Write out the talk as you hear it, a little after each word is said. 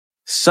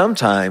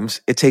Sometimes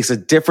it takes a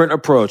different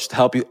approach to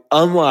help you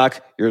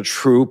unlock your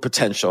true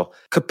potential.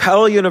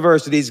 Capella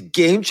University's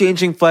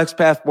game-changing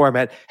FlexPath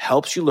format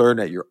helps you learn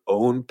at your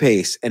own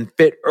pace and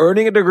fit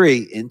earning a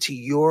degree into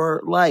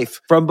your life.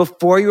 From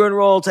before you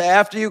enroll to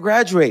after you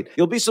graduate,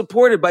 you'll be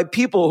supported by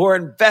people who are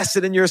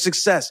invested in your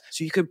success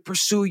so you can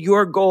pursue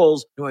your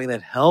goals knowing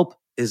that help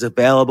is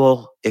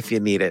available if you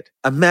need it.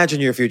 Imagine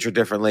your future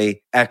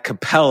differently at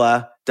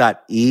capella.edu.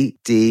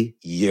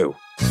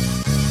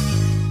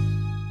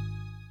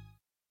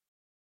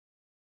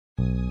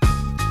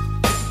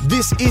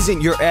 This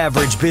isn't your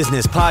average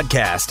business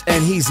podcast,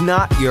 and he's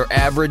not your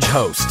average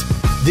host.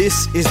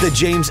 This is the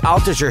James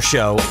Altucher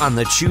Show on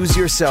the Choose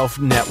Yourself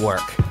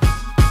Network.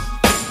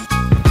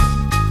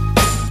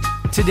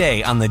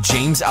 Today on the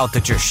James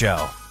Altucher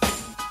Show.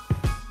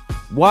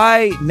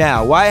 Why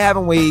now? Why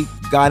haven't we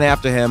gone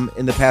after him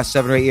in the past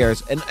 7 or 8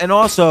 years? And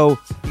also,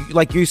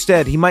 like you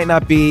said, he might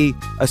not be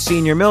a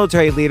senior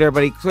military leader,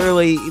 but he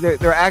clearly,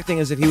 they're acting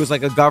as if he was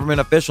like a government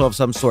official of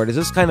some sort. Is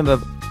this kind of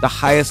the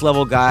highest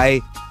level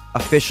guy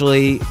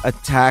officially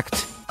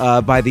attacked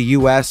by the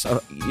U.S.,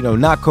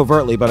 not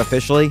covertly, but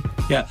officially?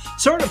 Yeah,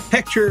 sort of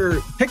picture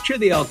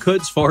the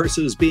Al-Quds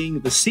forces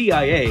being the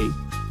CIA,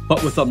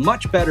 but with a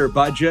much better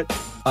budget,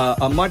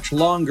 a much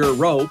longer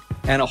rope,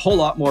 and a whole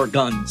lot more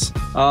guns,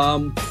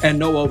 and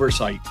no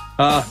oversight.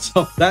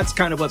 So that's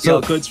kind of what the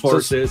Al-Quds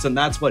force is, and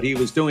that's what he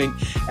was doing.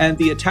 And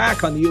the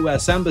attack on the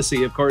U.S.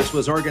 Embassy, of course,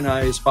 was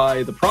organized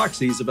by the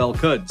proxies of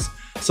Al-Quds.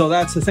 So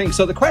that's the thing.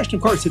 So the question,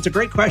 of course, it's a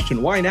great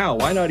question. Why now?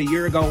 Why not a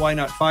year ago? Why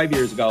not 5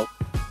 years ago?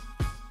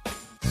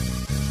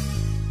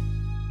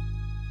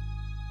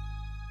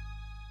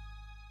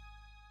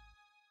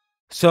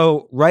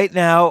 So right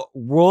now,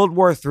 World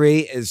War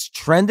III is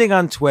trending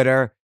on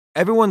Twitter.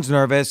 Everyone's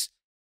nervous.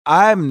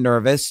 I'm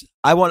nervous.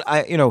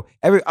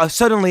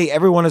 Suddenly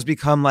everyone has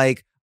become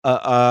like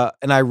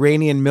an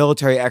Iranian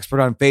military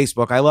expert on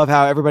Facebook. I love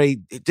how everybody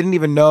didn't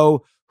even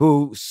know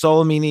who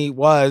Soleimani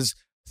was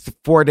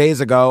 4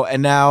 days ago,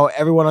 and now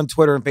everyone on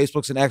Twitter and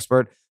Facebook's an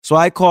expert. So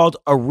I called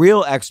a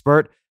real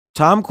expert,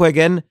 Tom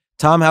Quiggin.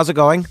 Tom, how's it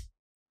going?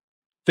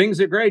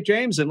 Things are great,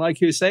 James. And like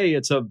you say,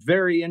 it's a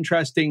very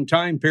interesting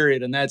time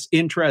period, and that's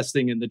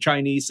interesting in the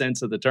Chinese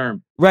sense of the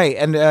term. Right.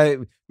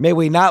 And may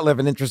we not live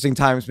in interesting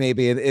times,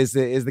 maybe is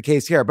the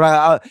case here.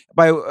 But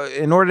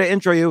in order to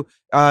intro you,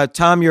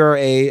 Tom, you're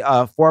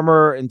a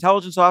former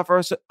intelligence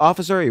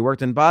officer. You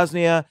worked in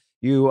Bosnia.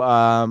 You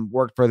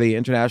worked for the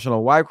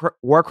International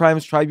War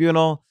Crimes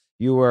Tribunal.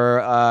 You're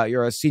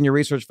a senior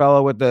research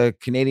fellow with the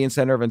Canadian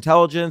Center of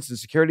Intelligence and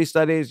Security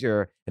Studies.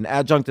 You're an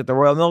adjunct at the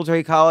Royal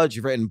Military College.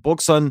 You've written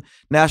books on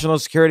national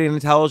security and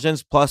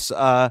intelligence, plus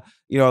the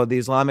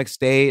Islamic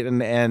State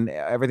and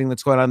everything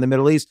that's going on in the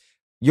Middle East.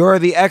 You're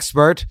the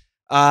expert.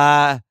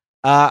 I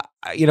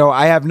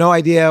have no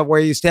idea where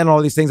you stand on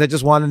all these things. I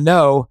just want to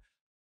know,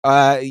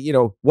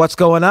 what's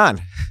going on.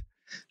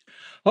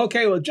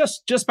 Okay, well,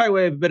 just by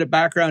way of a bit of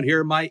background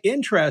here, my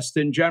interest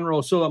in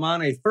General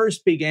Soleimani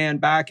first began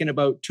back in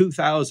about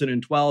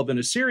 2012 in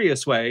a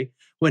serious way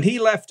when he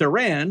left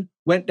Iran,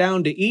 went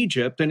down to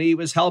Egypt, and he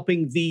was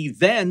helping the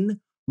then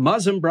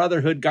Muslim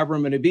Brotherhood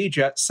government of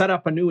Egypt set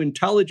up a new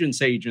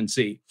intelligence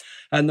agency.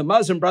 And the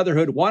Muslim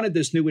Brotherhood wanted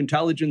this new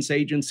intelligence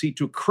agency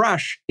to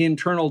crush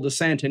internal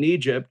dissent in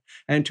Egypt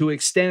and to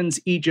extend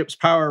Egypt's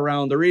power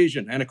around the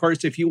region. And of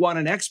course, if you want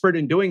an expert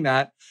in doing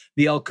that,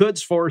 the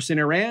Al-Quds force in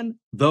Iran,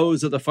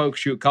 those are the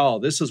folks you call.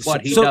 This is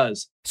what he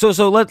does. So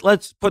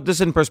let's put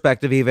this in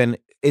perspective even.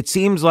 It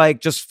seems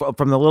like, just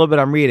from the little bit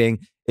I'm reading,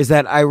 is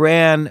that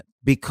Iran,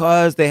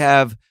 because they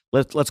have,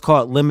 let's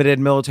call it limited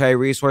military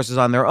resources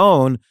on their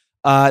own,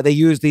 they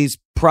use these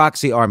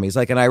proxy armies.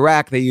 Like in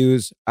Iraq, they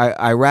use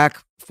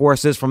Iraq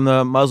forces from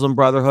the Muslim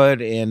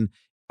Brotherhood. In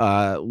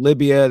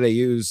Libya,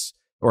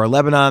 or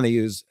Lebanon, they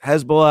use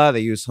Hezbollah. They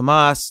use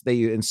Hamas.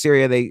 In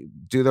Syria, they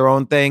do their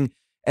own thing.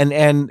 And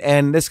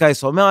this guy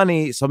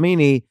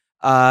Soleimani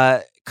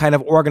kind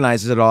of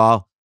organizes it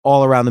all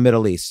around the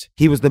Middle East.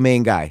 He was the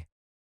main guy.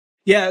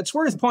 Yeah, it's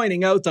worth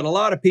pointing out that a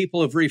lot of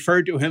people have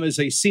referred to him as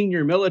a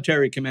senior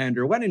military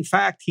commander, when in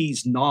fact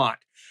he's not.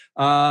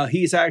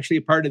 He's actually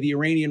part of the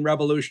Iranian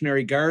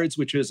Revolutionary Guards,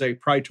 which is a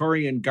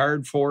Praetorian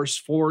Guard force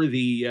for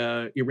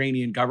the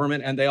Iranian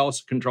government, and they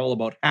also control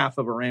about half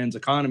of Iran's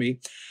economy.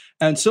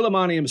 And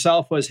Soleimani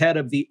himself was head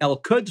of the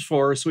Al-Quds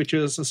force, which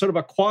is a sort of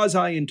a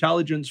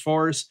quasi-intelligence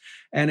force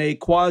and a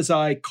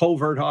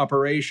quasi-covert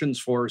operations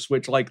force,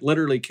 which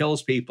literally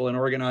kills people and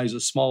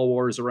organizes small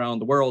wars around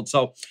the world.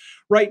 So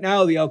right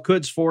now, the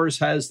Al-Quds force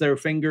has their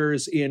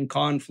fingers in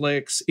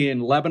conflicts in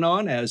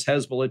Lebanon as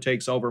Hezbollah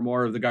takes over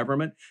more of the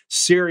government.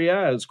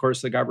 Syria, as of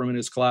course the government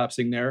is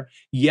collapsing there.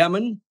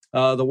 Yemen,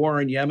 the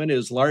war in Yemen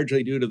is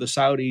largely due to the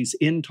Saudis'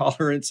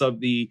 intolerance of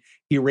the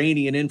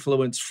Iranian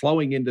influence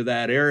flowing into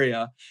that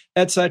area,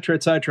 et cetera,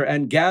 et cetera.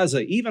 And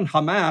Gaza, even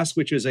Hamas,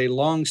 which is a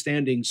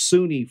long-standing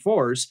Sunni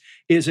force,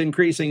 is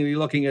increasingly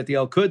looking at the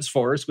Al-Quds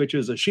force, which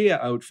is a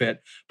Shia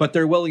outfit, but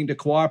they're willing to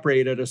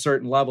cooperate at a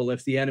certain level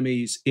if the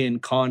enemies in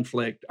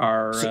conflict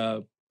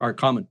are are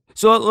common.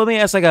 So let me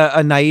ask like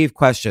a naive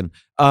question.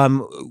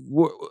 Was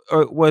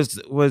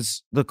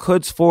the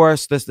Quds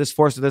force, this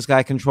force that this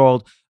guy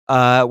controlled,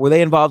 were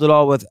they involved at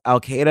all with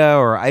Al Qaeda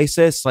or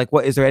ISIS? Like,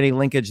 what is there any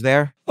linkage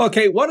there?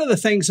 Okay, one of the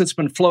things that's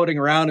been floating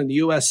around, and the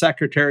U.S.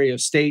 Secretary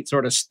of State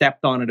sort of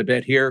stepped on it a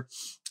bit here,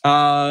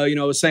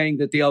 saying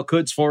that the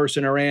Al-Quds force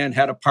in Iran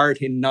had a part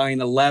in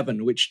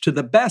 9/11, which to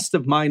the best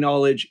of my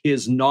knowledge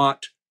is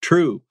not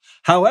true.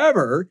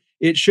 However,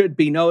 it should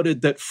be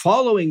noted that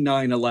following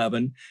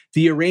 9/11,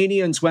 the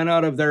Iranians went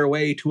out of their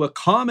way to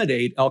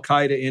accommodate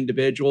al-Qaeda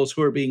individuals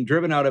who are being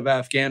driven out of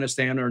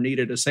Afghanistan or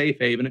needed a safe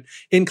haven,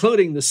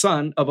 including the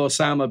son of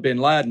Osama bin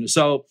Laden.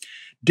 So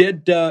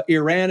did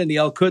Iran and the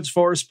Al-Quds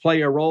force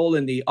play a role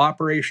in the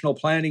operational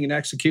planning and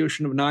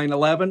execution of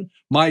 9/11?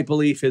 My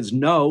belief is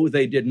no,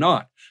 they did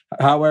not.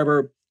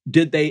 However,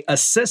 did they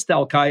assist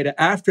al-Qaeda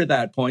after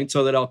that point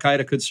so that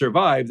al-Qaeda could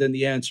survive? Then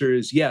the answer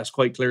is yes,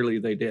 quite clearly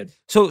they did.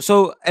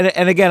 So,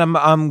 and again,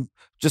 I'm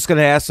just going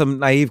to ask some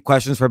naive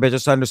questions for a bit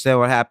just to understand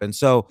what happened.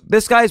 So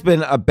this guy's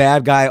been a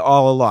bad guy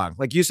all along.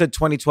 Like you said,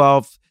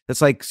 2012,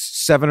 that's like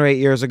 7 or 8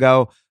 years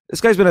ago.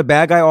 This guy's been a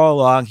bad guy all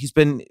along. He's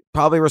been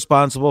probably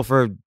responsible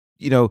for,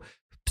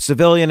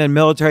 civilian and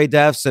military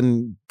deaths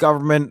and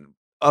government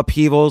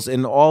upheavals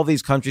in all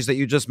these countries that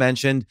you just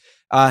mentioned.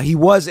 He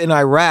was in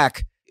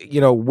Iraq,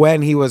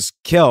 when he was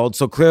killed.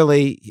 So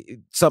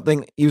clearly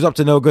he was up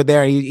to no good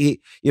there.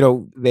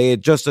 They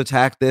had just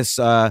attacked this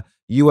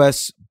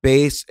U.S.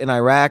 base in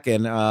Iraq,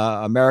 and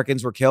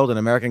Americans were killed. An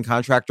American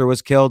contractor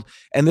was killed.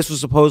 And this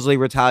was supposedly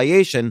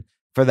retaliation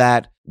for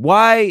that.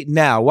 Why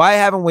now? Why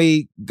haven't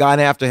we gone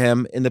after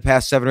him in the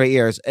past 7 or 8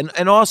 years?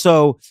 And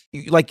also,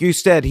 like you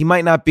said, he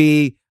might not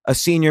be a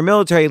senior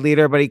military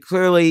leader, but he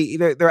clearly,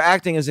 they're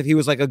acting as if he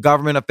was like a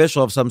government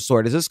official of some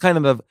sort. Is this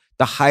kind of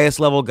the highest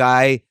level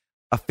guy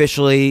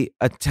officially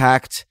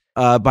attacked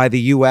by the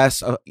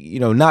U.S.,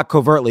 not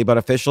covertly, but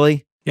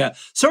officially? Yeah.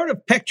 Sort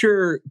of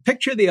picture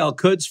the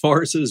Al-Quds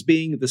force as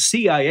being the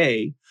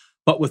CIA,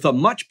 but with a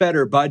much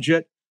better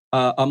budget,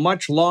 a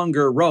much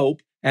longer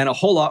rope, and a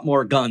whole lot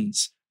more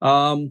guns,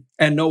 and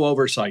no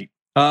oversight.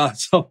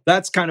 So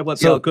that's kind of what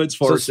the Al-Quds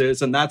force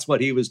is, and that's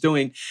what he was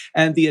doing.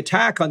 And the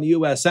attack on the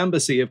U.S.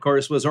 Embassy, of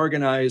course, was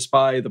organized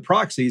by the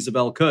proxies of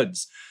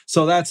Al-Quds.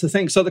 So that's the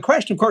thing. So the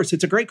question, of course,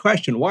 it's a great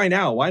question. Why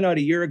now? Why not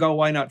a year ago?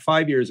 Why not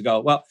 5 years ago?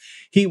 Well,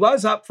 he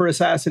was up for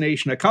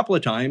assassination a couple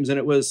of times, and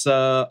it was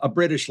a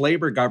British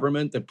Labour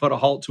government that put a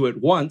halt to it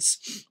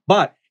once.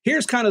 But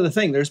here's kind of the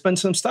thing. There's been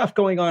some stuff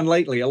going on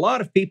lately. A lot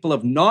of people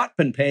have not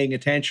been paying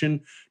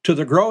attention to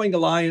the growing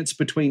alliance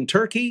between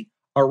Turkey,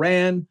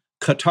 Iran,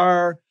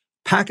 Qatar,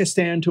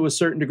 Pakistan, to a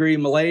certain degree,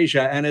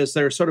 Malaysia. And as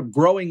they're sort of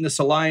growing this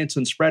alliance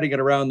and spreading it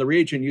around the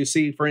region, you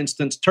see, for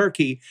instance,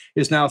 Turkey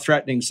is now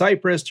threatening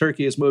Cyprus.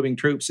 Turkey is moving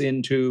troops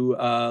into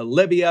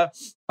Libya.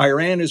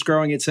 Iran is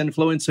growing its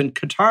influence, and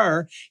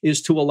Qatar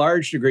is, to a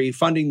large degree,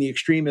 funding the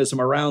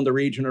extremism around the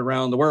region,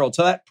 around the world.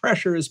 So that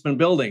pressure has been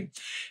building.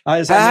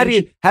 How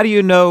do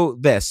you know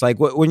this? Like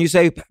when you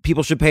say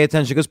people should pay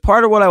attention, because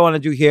part of what I want to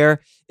do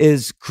here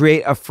is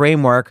create a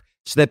framework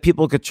so that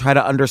people could try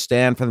to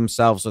understand for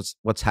themselves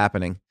what's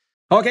happening.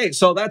 Okay,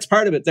 so that's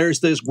part of it.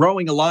 There's this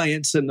growing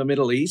alliance in the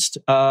Middle East,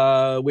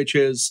 which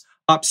is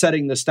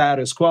upsetting the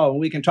status quo. And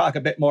we can talk a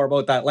bit more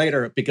about that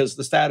later, because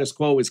the status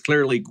quo is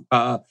clearly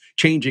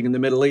changing in the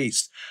Middle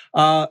East.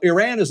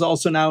 Iran is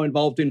also now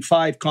involved in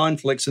 5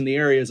 conflicts in the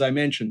areas I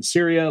mentioned: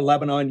 Syria,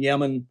 Lebanon,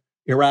 Yemen,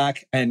 Iraq,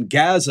 and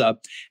Gaza.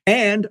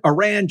 And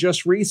Iran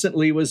just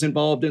recently was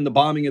involved in the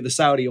bombing of the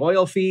Saudi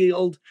oil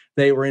field.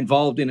 They were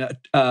involved in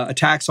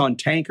attacks on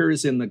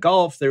tankers in the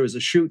Gulf. There was a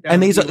shoot.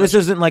 And this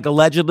isn't like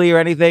allegedly or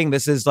anything.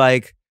 This is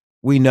like,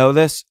 we know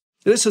this.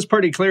 This is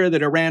pretty clear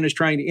that Iran is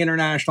trying to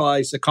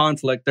internationalize the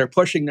conflict. They're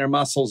pushing their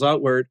muscles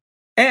outward.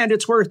 And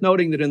it's worth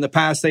noting that in the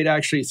past, they'd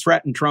actually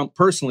threatened Trump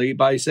personally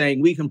by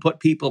saying, we can put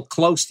people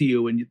close to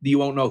you and you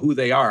won't know who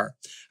they are.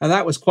 And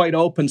that was quite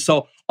open.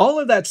 So all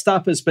of that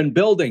stuff has been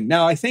building.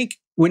 Now, I think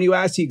when you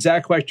ask the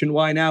exact question,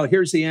 why now,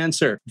 here's the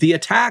answer. The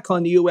attack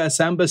on the U.S.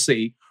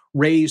 Embassy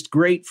raised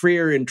great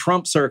fear in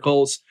Trump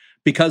circles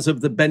because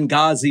of the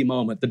Benghazi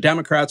moment. The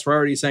Democrats were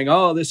already saying,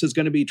 oh, this is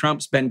going to be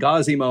Trump's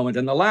Benghazi moment.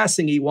 And the last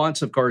thing he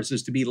wants, of course,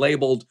 is to be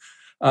labeled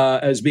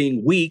as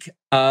being weak,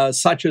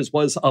 such as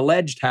was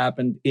alleged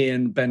happened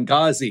in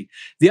Benghazi.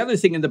 The other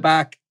thing in the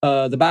back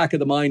of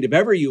the mind of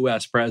every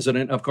U.S.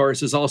 president, of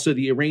course, is also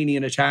the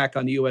Iranian attack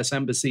on the U.S.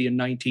 Embassy in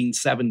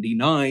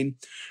 1979,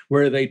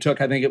 where they took,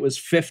 I think it was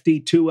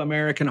 52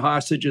 American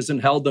hostages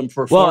and held them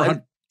for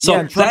 400.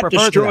 So that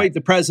destroyed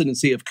the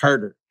presidency of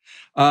Carter.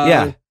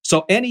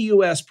 So any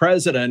U.S.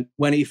 president,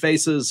 when he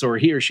faces, or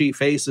he or she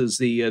faces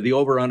the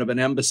overrun of an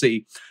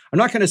embassy, I'm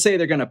not going to say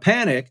they're going to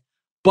panic,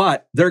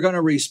 but they're going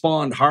to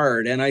respond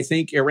hard. And I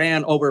think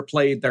Iran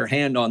overplayed their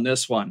hand on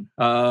this one.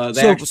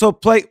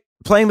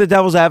 Playing the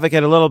devil's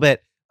advocate a little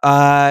bit,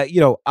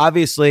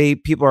 obviously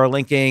people are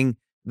linking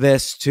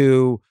this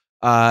to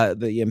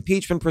the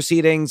impeachment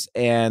proceedings,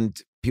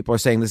 and people are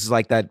saying this is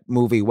like that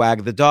movie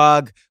Wag the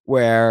Dog,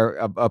 where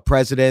a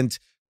president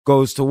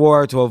goes to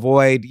war to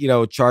avoid,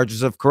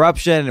 charges of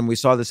corruption. And we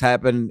saw this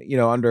happen,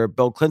 under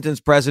Bill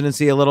Clinton's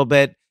presidency a little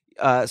bit.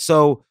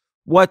 So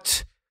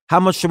how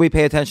much should we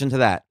pay attention to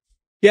that?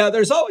 Yeah,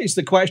 there's always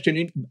the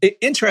question.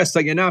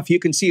 Interesting enough, you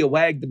can see a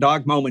wag the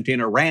dog moment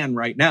in Iran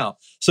right now.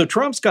 So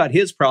Trump's got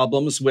his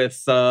problems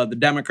with the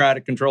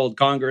Democratic-controlled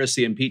Congress,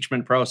 the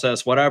impeachment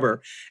process,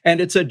 whatever. And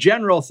it's a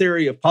general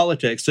theory of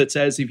politics that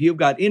says if you've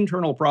got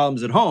internal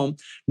problems at home,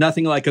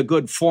 nothing like a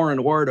good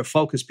foreign war to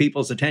focus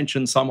people's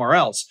attention somewhere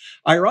else.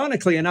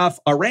 Ironically enough,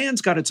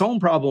 Iran's got its own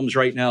problems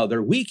right now.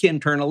 They're weak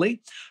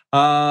internally.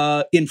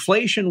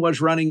 Inflation was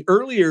running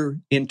earlier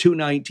in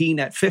 2019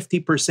 at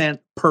 50%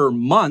 per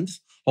month.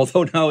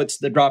 Although now it's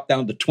the drop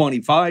down to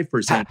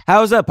 25%.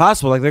 How is that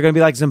possible? Like they're going to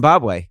be like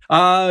Zimbabwe?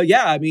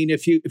 Yeah. I mean,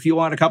 if you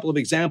want a couple of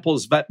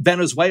examples, but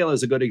Venezuela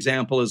is a good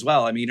example as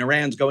well. I mean,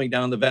 Iran's going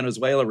down the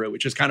Venezuela route,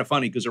 which is kind of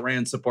funny because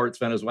Iran supports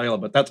Venezuela,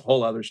 but that's a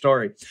whole other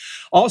story.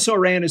 Also,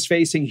 Iran is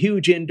facing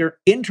huge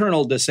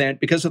internal dissent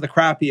because of the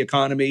crappy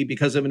economy,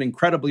 because of an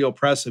incredibly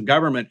oppressive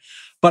government.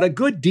 But a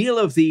good deal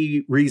of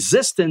the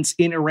resistance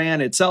in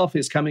Iran itself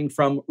is coming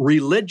from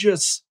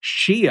religious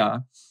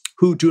Shia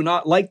who do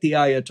not like the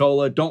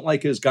Ayatollah, don't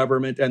like his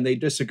government, and they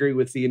disagree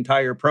with the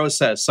entire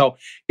process. So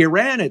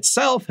Iran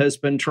itself has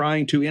been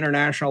trying to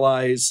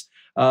internationalize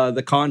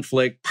the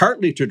conflict,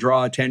 partly to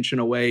draw attention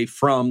away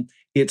from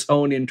its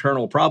own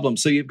internal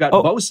problems. So you've got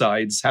both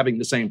sides having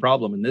the same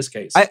problem in this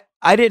case.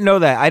 I didn't know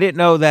that. I didn't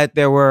know that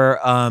there were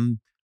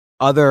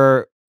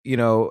other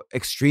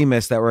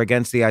extremists that were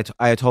against the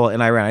Ayatollah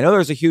in Iran. I know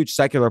there's a huge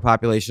secular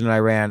population in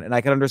Iran, and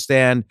I can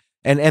understand.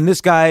 And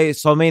this guy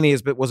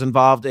Soleimani was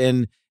involved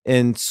in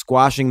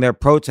squashing their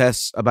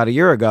protests about a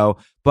year ago,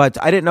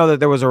 but I didn't know that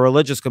there was a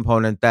religious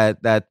component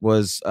that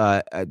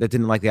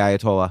didn't like the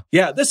Ayatollah.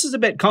 Yeah, this is a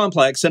bit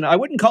complex, and I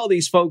wouldn't call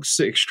these folks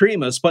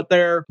extremists, but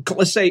they're,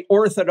 let's say,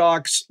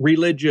 orthodox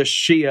religious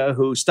Shia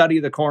who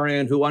study the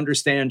Quran, who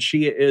understand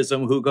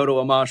Shiaism, who go to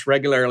a mosque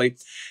regularly,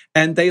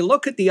 and they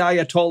look at the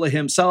Ayatollah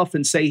himself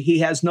and say he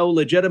has no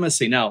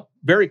legitimacy. Now,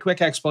 very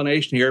quick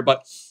explanation here,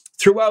 but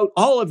throughout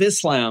all of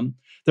Islam,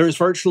 there's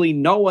virtually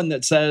no one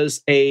that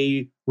says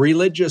a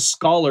religious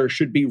scholar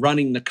should be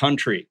running the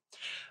country.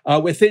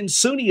 Within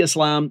Sunni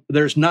Islam,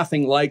 there's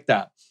nothing like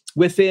that.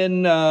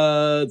 Within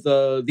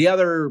the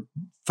other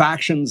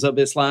factions of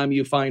Islam,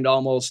 you find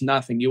almost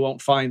nothing. You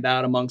won't find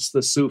that amongst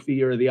the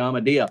Sufi or the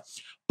Ahmadiyya.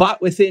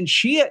 But within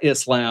Shia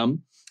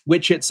Islam,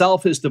 which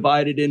itself is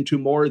divided into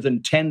more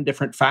than 10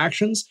 different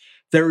factions,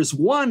 there's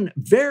one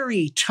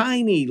very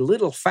tiny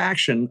little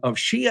faction of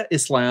Shia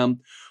Islam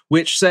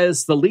which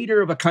says the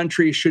leader of a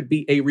country should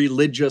be a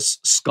religious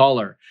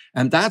scholar.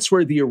 And that's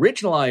where the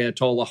original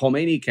Ayatollah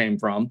Khomeini came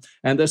from.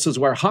 And this is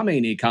where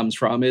Khamenei comes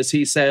from, is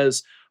he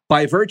says,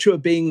 by virtue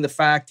of being the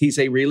fact he's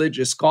a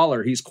religious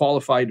scholar, he's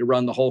qualified to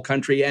run the whole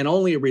country, and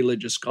only a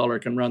religious scholar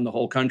can run the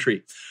whole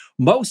country.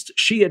 Most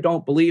Shia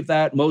don't believe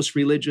that. Most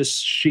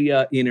religious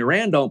Shia in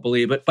Iran don't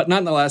believe it. But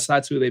nonetheless,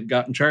 that's who they've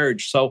got in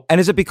charge. So,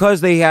 and is it because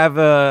they have,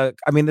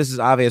 this is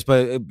obvious,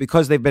 but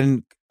because they've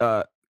been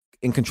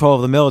in control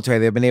of the military,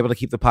 they've been able to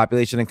keep the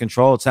population in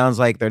control? It sounds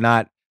like they're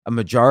not a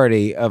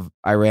majority of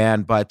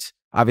Iran, but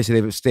obviously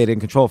they've stayed in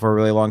control for a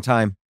really long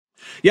time.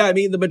 Yeah, I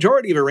mean, the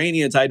majority of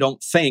Iranians, I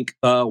don't think,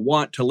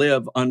 want to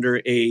live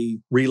under a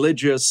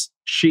religious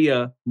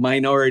Shia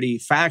minority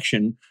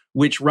faction,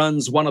 which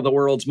runs one of the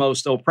world's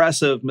most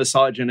oppressive,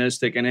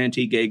 misogynistic, and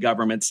anti-gay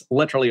governments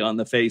literally on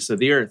the face of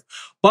the earth.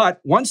 But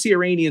once the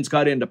Iranians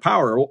got into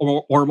power,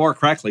 or more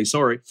correctly,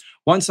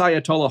 once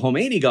Ayatollah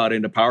Khomeini got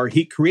into power,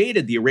 he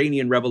created the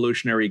Iranian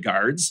Revolutionary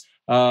Guards,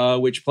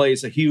 which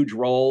plays a huge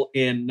role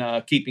in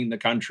keeping the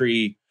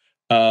country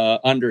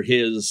under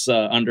his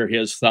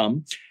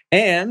thumb.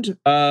 And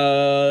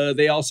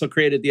they also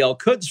created the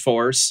Al-Quds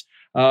Force,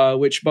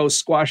 which both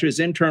squashes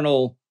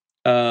internal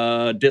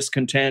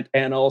discontent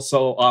and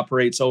also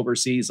operates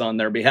overseas on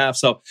their behalf.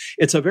 So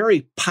it's a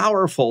very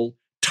powerful,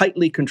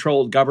 tightly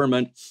controlled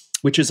government,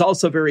 which is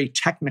also very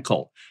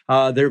technical.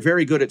 They're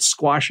very good at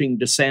squashing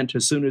dissent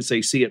as soon as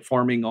they see it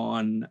forming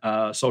on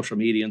social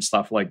media and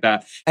stuff like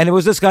that. And it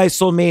was this guy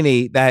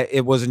Soleimani that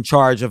it was in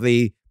charge of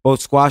the both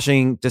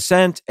squashing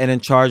dissent and in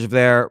charge of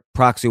their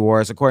proxy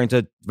wars, according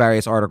to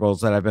various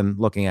articles that I've been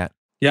looking at.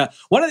 Yeah.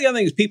 One of the other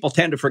things people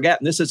tend to forget,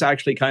 and this is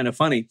actually kind of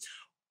funny,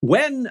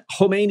 when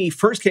Khomeini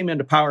first came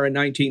into power in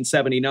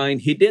 1979,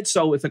 he did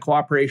so with the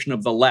cooperation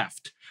of the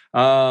left.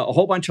 A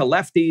whole bunch of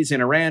lefties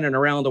in Iran and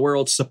around the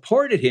world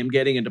supported him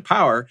getting into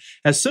power.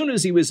 As soon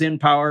as he was in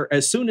power,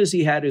 as soon as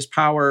he had his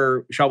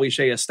power, shall we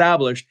say,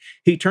 established,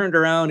 he turned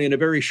around in a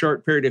very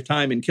short period of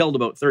time and killed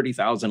about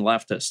 30,000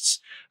 leftists.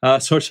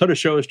 So it sort of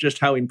shows just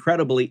how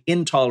incredibly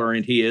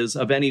intolerant he is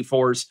of any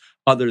force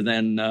other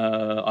than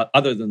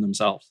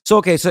themselves. So,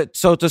 okay,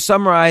 so to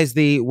summarize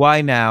the why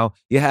now,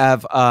 you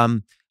have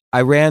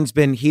Iran's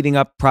been heating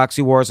up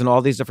proxy wars in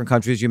all these different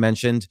countries you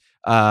mentioned,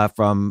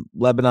 from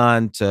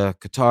Lebanon to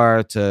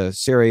Qatar to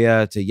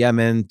Syria to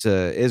Yemen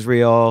to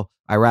Israel,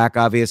 Iraq,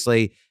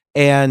 obviously.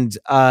 And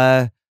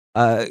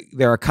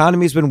their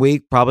economy's been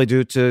weak, probably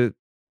due to,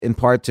 in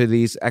part, to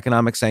these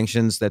economic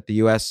sanctions that the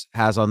U.S.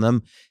 has on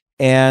them.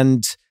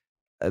 and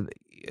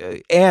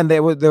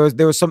there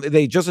was something.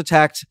 They just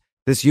attacked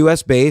this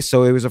U.S. base,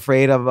 so he was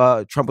afraid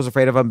of Trump was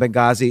afraid of a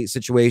Benghazi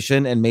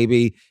situation, and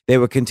maybe they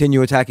would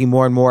continue attacking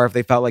more and more if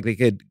they felt like they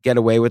could get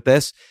away with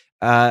this.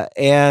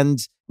 And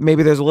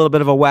maybe there's a little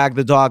bit of a wag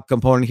the dog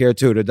component here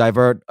too, to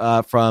divert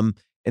from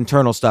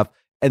internal stuff.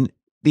 And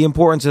the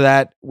importance of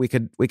that we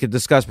could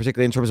discuss,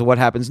 particularly in terms of what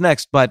happens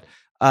next. But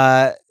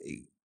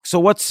so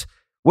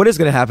what is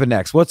going to happen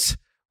next? What's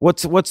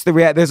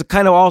the there's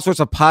kind of all sorts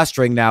of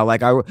posturing now.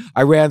 Like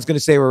Iran's going to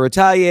say we're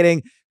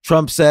retaliating.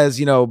 Trump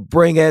says,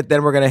 bring it.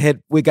 Then we're going to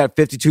hit. We got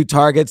 52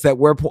 targets that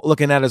we're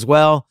looking at as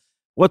well.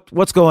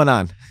 What's going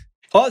on?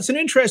 Well, it's an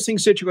interesting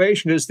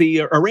situation as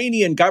the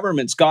Iranian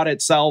government's got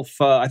itself,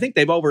 I think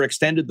they've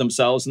overextended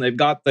themselves and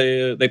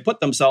they put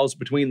themselves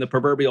between the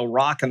proverbial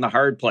rock and the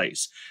hard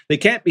place. They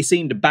can't be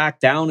seen to back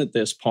down at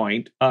this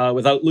point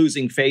without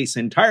losing face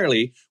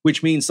entirely,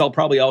 which means they'll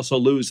probably also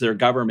lose their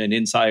government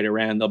inside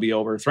Iran. They'll be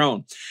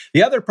overthrown.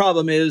 The other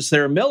problem is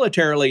they're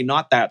militarily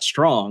not that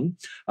strong.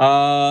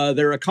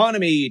 Their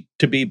economy,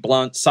 to be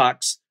blunt,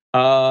 sucks.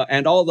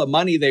 And all the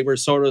money they were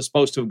sort of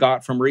supposed to have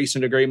got from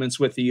recent agreements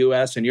with the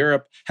U.S. and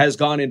Europe has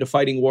gone into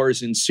fighting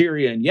wars in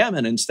Syria and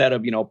Yemen instead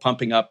of,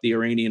 pumping up the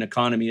Iranian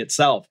economy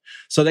itself.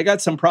 So they got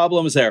some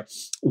problems there.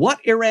 What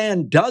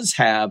Iran does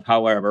have,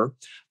 however,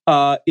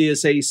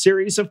 is a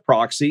series of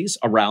proxies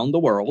around the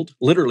world,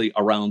 literally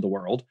around the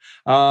world,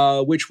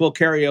 which will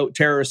carry out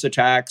terrorist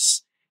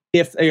attacks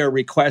if they are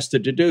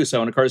requested to do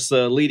so. And of course,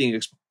 the leading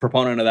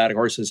proponent of that, of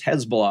course, is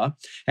Hezbollah.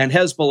 And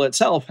Hezbollah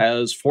itself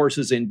has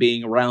forces in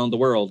being around the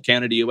world: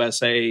 Canada,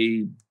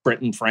 USA,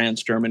 Britain,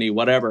 France, Germany,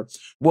 whatever.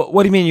 What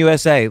do you mean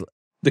USA?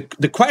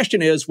 The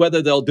question is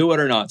whether they'll do it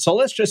or not. So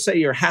let's just say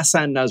you're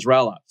Hassan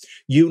Nasrallah.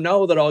 You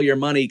know that all your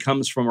money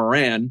comes from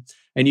Iran,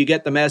 and you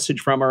get the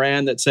message from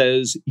Iran that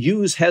says,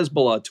 use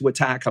Hezbollah to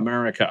attack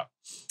America.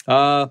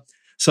 So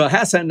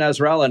Hassan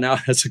Nasrallah now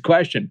has a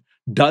question.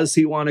 Does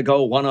he want to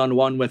go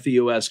one-on-one with the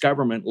U.S.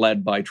 government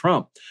led by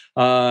Trump?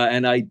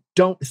 And I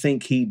don't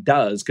think he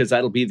does, because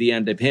that'll be the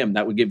end of him.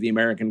 That would give the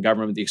American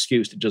government the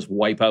excuse to just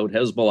wipe out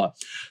Hezbollah.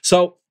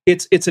 So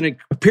it's a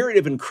period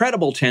of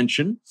incredible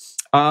tension.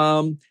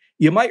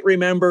 You might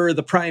remember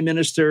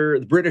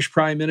the British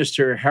Prime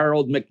Minister,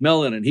 Harold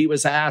Macmillan, and he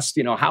was asked,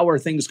 how are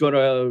things going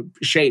to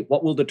shape?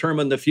 What will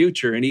determine the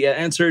future? And he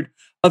answered,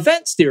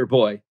 events, dear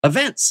boy,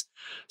 events.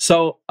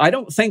 So I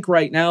don't think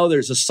right now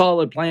there's a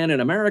solid plan in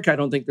America. I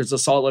don't think there's a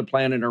solid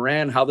plan in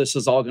Iran, how this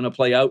is all going to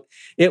play out.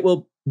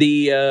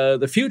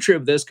 The future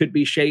of this could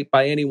be shaped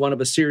by any one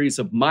of a series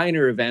of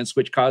minor events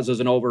which causes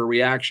an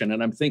overreaction.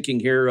 And I'm thinking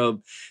here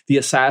of the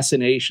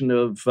assassination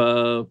of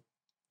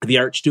the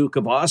Archduke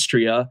of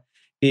Austria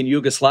in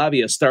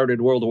Yugoslavia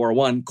started World War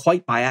I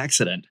quite by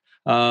accident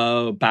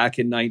back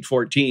in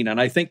 1914.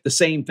 And I think the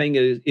same thing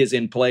is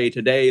in play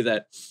today,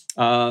 that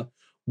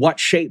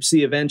what shapes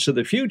the events of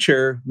the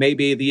future may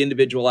be the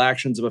individual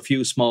actions of a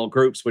few small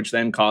groups, which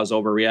then cause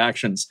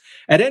overreactions.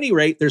 At any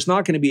rate, there's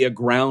not going to be a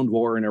ground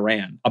war in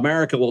Iran.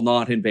 America will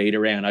not invade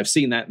Iran. I've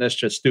seen that. And that's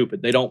just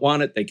stupid. They don't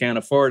want it. They can't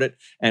afford it.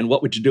 And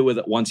what would you do with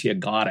it once you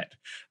got it?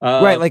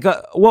 Right. Like,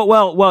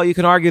 well, you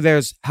can argue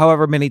there's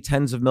however many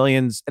tens of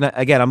millions. And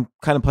again, I'm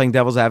kind of playing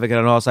devil's advocate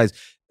on all sides.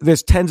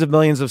 There's tens of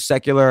millions of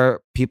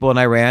secular people in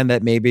Iran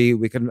that maybe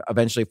we can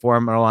eventually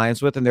form an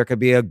alliance with, and there could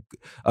be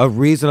a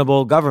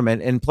reasonable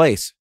government in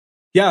place.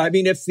 Yeah, I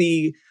mean, if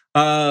the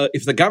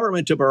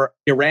government of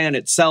Iran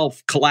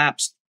itself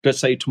collapsed, let's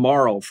say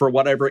tomorrow, for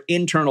whatever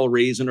internal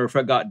reason, or if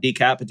it got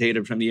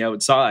decapitated from the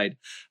outside,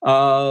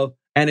 an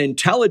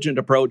intelligent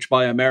approach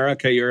by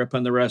America, Europe,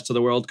 and the rest of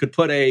the world could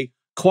put a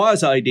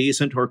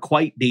quasi-decent or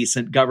quite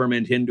decent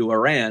government into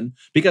Iran,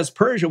 because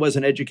Persia was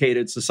an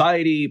educated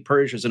society.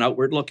 Persia is an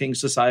outward-looking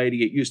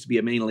society. It used to be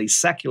a mainly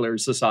secular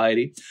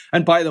society.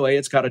 And by the way,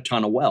 it's got a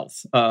ton of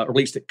wealth, or at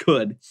least it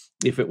could,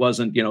 if it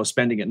wasn't,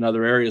 spending it in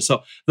other areas.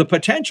 So the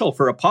potential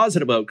for a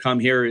positive outcome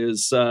here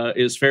is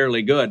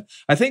fairly good.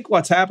 I think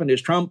what's happened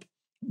is Trump,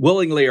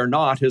 willingly or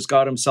not, has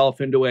got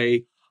himself into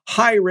a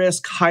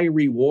high-risk,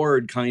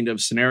 high-reward kind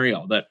of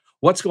scenario that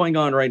what's going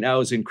on right now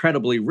is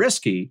incredibly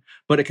risky,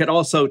 but it could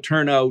also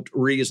turn out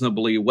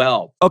reasonably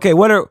well. Okay,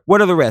 what are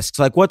the risks?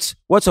 Like, what's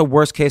a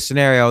worst case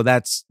scenario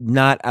that's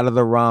not out of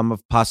the realm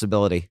of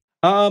possibility?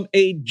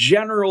 A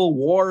general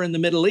war in the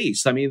Middle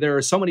East. I mean, there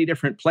are so many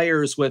different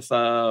players with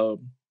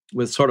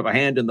sort of a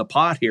hand in the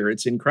pot here.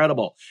 It's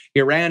incredible.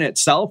 Iran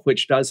itself,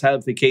 which does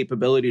have the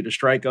capability to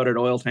strike out at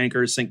oil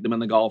tankers, sink them in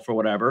the Gulf or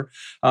whatever.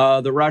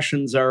 The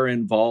Russians are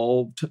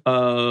involved.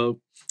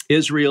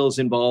 Israel's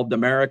involved.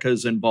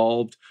 America's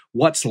involved.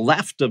 What's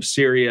left of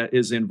Syria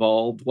is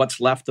involved. What's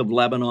left of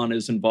Lebanon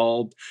is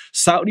involved.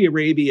 Saudi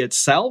Arabia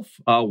itself,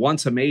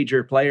 once a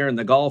major player in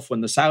the Gulf,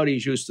 when the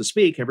Saudis used to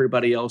speak,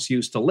 everybody else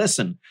used to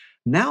listen.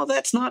 Now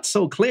that's not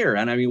so clear.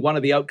 And I mean, one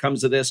of the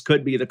outcomes of this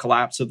could be the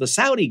collapse of the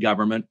Saudi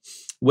government,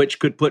 which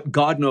could put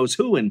God knows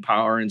who in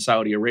power in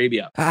Saudi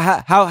Arabia.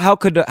 How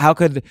could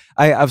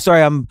I'm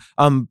sorry,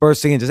 I'm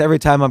bursting in. Just every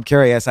time I'm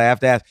curious, I have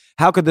to ask,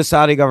 how could the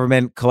Saudi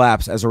government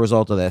collapse as a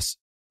result of this?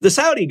 The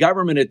Saudi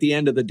government, at the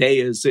end of the day,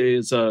 is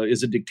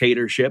a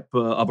dictatorship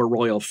of a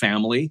royal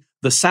family.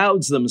 The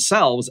Sauds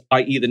themselves,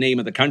 i.e., the name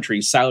of the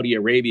country, Saudi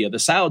Arabia, the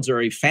Sauds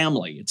are a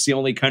family. It's the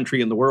only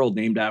country in the world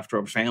named after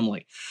a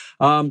family.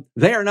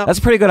 They are not. That's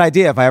a pretty good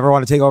idea if I ever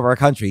want to take over a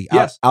country.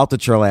 Yes.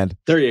 Altucher land.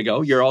 There you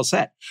go. You're all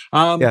set.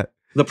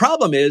 The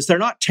problem is they're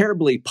not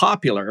terribly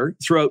popular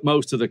throughout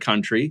most of the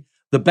country.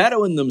 The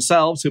Bedouin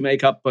themselves, who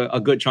make up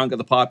a good chunk of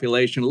the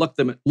population, look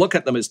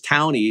at them as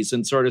townies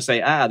and sort of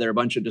say, they're a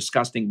bunch of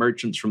disgusting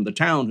merchants from the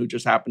town who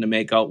just happen to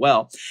make out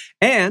well.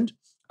 And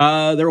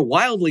they're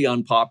wildly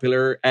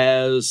unpopular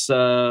as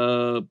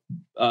Mohammed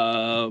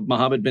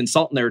bin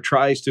Sultan there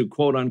tries to,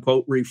 quote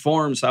unquote,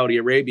 reform Saudi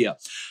Arabia.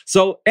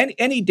 So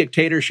any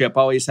dictatorship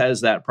always has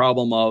that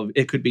problem of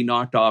it could be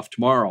knocked off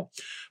tomorrow.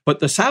 But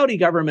the Saudi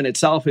government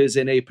itself is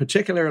in a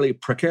particularly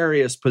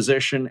precarious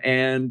position,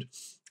 and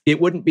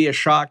it wouldn't be a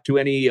shock to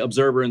any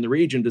observer in the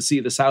region to see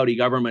the Saudi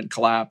government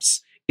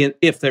collapse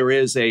if there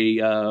is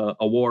a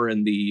war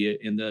in the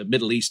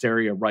Middle East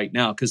area right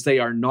now, because they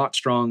are not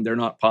strong, they're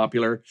not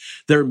popular.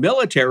 Their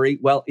military,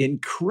 well,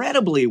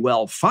 incredibly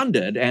well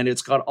funded, and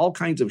it's got all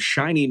kinds of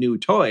shiny new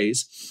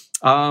toys.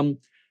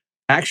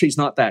 Actually, it's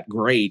not that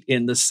great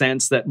in the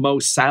sense that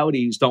most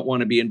Saudis don't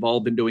want to be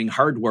involved in doing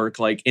hard work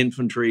like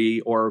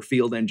infantry or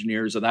field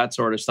engineers or that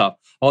sort of stuff.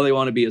 All they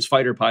want to be is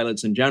fighter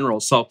pilots in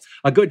general. So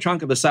a good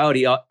chunk of the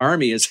Saudi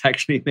army is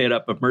actually made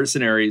up of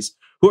mercenaries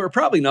who are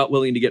probably not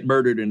willing to get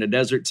murdered in a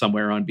desert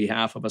somewhere on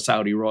behalf of a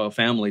Saudi royal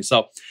family.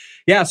 So,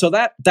 so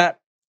that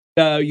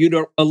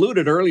you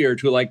alluded earlier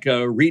to like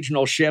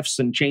regional shifts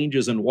and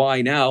changes and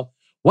why now.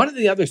 One of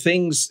the other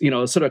things,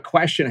 sort of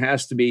question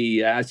has to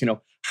be asked,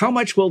 how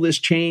much will this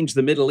change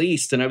the Middle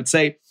East? And I would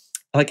say,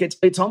 like,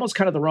 it's almost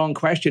kind of the wrong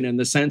question in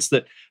the sense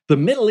that the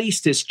Middle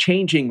East is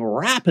changing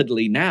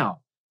rapidly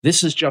now.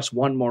 This is just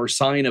one more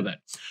sign of it.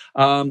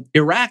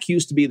 Iraq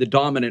used to be the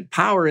dominant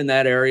power in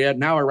that area.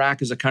 Now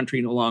Iraq as a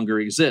country no longer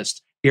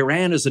exists.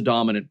 Iran is a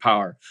dominant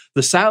power.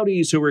 The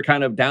Saudis, who were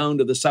kind of down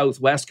to the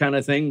southwest kind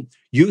of thing,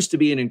 used to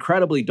be an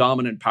incredibly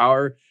dominant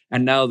power,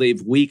 and now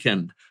they've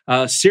weakened.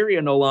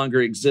 Syria no longer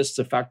exists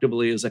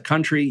effectively as a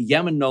country.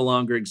 Yemen no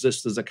longer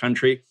exists as a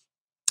country.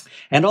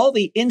 And all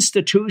the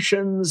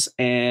institutions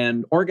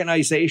and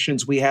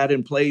organizations we had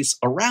in place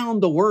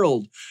around the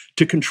world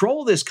to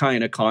control this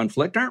kind of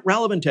conflict aren't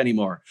relevant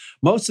anymore.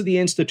 Most of the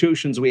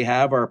institutions we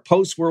have are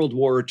post-World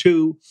War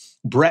II,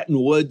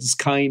 Bretton Woods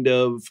kind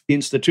of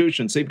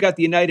institutions. So you've got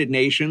the United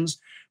Nations,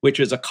 which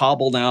is a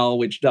cobble now,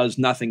 which does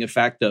nothing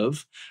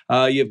effective.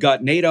 You've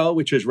got NATO,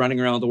 which is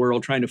running around the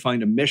world trying to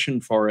find a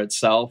mission for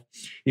itself.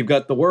 You've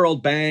got the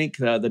World Bank,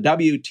 the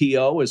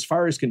WTO, as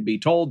far as can be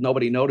told.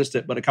 Nobody noticed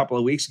it, but a couple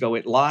of weeks ago,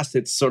 it lost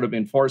its sort of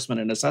enforcement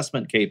and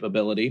assessment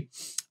capability.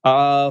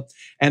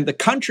 And the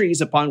countries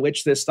upon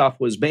which this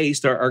stuff was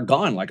based are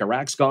gone. Like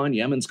Iraq's gone,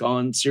 Yemen's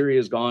gone,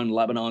 Syria's gone,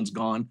 Lebanon's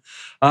gone.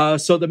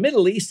 So the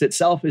Middle East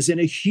itself is in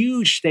a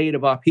huge state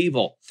of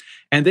upheaval.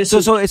 And this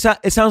so it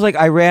sounds like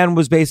Iran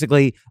was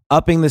basically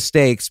upping the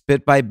stakes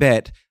bit by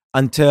bit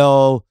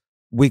until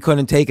we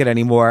couldn't take it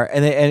anymore.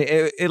 And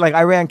it like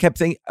Iran kept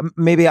thinking,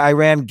 maybe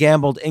Iran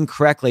gambled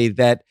incorrectly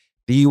that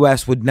the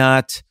U.S. would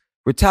not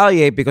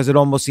retaliate because it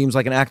almost seems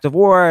like an act of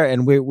war.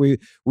 And we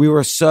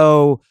were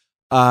so,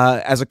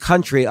 as a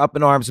country, up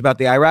in arms about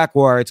the Iraq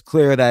war. It's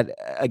clear that,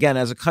 again,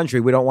 as a country,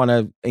 we don't want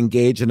to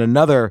engage in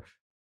another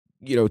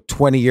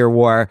 20-year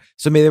war.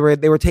 So maybe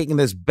they were taking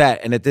this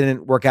bet, and it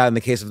didn't work out in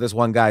the case of this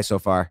one guy so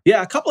far.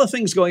 Yeah, a couple of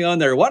things going on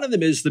there. One of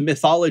them is the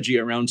mythology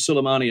around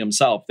Soleimani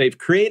himself. They've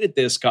created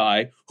this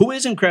guy who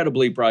is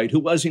incredibly bright, who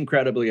was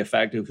incredibly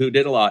effective, who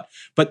did a lot,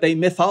 but they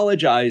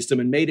mythologized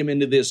him and made him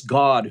into this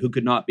god who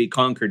could not be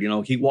conquered.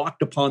 He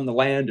walked upon the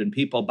land and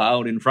people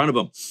bowed in front of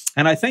him.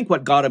 And I think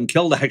what got him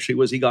killed actually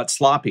was he got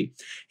sloppy.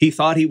 He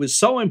thought he was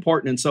so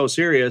important and so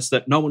serious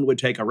that no one would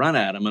take a run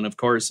at him. And of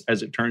course,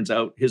 as it turns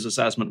out, his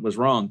assessment was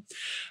wrong.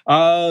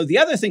 The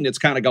other thing that's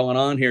kind of going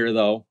on here,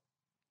 though,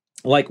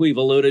 like we've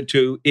alluded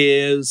to,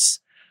 is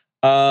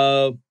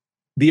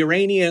the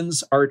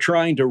Iranians are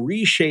trying to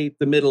reshape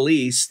the Middle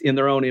East in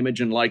their own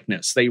image and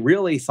likeness. They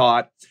really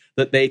thought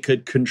that they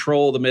could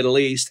control the Middle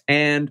East.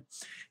 And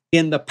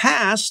in the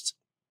past,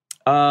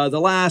 the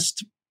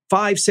last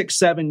 5, 6,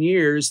 7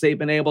 years, they've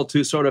been able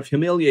to sort of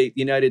humiliate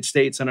the United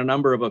States on a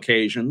number of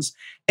occasions.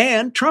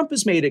 And Trump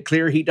has made it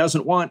clear he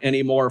doesn't want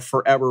any more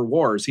forever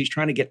wars. He's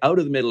trying to get out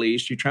of the Middle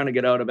East. He's trying to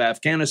get out of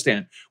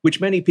Afghanistan, which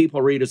many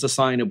people read as a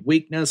sign of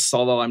weakness,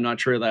 although I'm not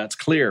sure that's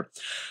clear.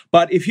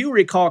 But if you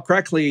recall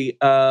correctly,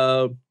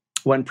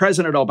 when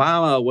President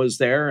Obama was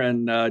there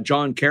and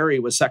John Kerry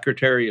was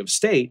Secretary of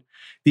State,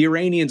 the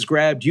Iranians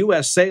grabbed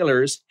U.S.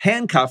 sailors,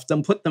 handcuffed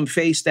them, put them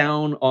face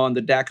down on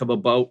the deck of a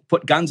boat,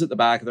 put guns at the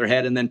back of their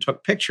head, and then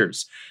took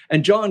pictures.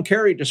 And John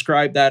Kerry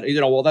described that,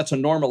 well, that's a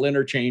normal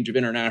interchange of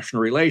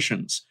international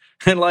relations.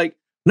 And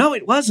no,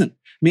 it wasn't.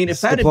 I mean,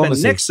 if that had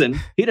been Nixon,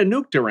 he'd have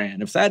nuked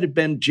Iran. If that had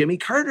been Jimmy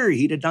Carter,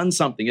 he'd have done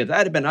something. If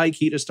that had been Ike,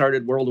 he'd have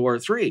started World War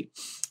III.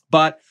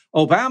 But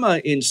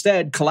Obama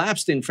instead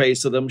collapsed in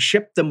face of them,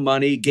 shipped them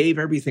money, gave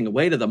everything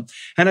away to them.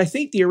 And I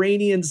think the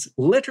Iranians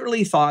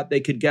literally thought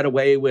they could get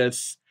away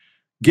with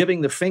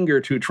giving the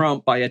finger to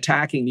Trump by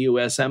attacking the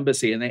U.S.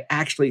 embassy, and they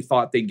actually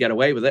thought they'd get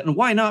away with it. And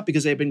why not?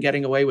 Because they've been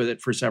getting away with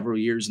it for several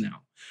years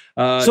now.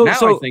 I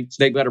think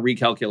they've got to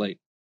recalculate.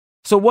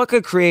 So what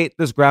could create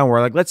this ground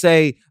war? Like, let's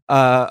say,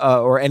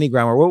 or any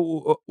ground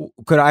war,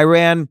 could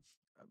Iran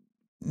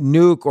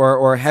nuke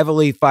or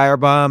heavily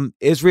firebomb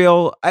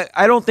Israel?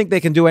 I don't think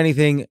they can do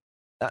anything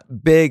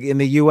big in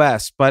the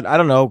U.S., but I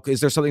don't know.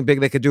 Is there something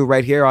big they could do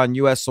right here on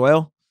U.S.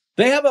 soil?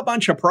 They have a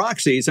bunch of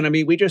proxies. And I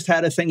mean, we just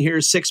had a thing here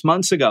 6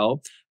 months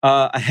ago.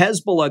 A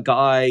Hezbollah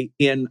guy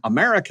in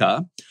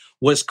America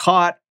was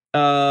caught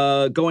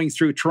going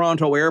through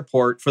Toronto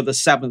Airport for the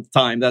 7th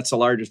time. That's the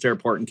largest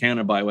airport in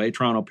Canada, by the way,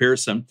 Toronto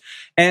Pearson.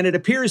 And it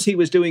appears he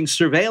was doing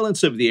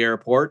surveillance of the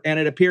airport. And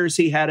it appears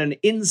he had an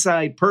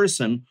inside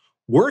person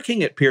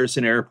working at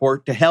Pearson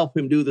Airport to help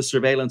him do the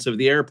surveillance of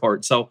the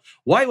airport. So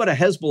why would a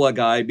Hezbollah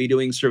guy be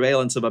doing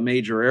surveillance of a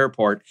major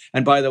airport?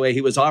 And by the way,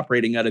 he was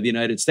operating out of the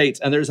United States.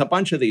 And there's a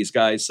bunch of these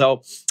guys.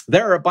 So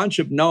there are a bunch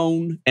of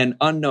known and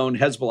unknown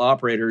Hezbollah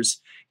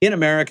operators in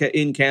America,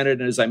 in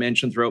Canada, and as I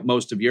mentioned, throughout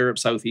most of Europe,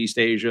 Southeast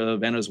Asia,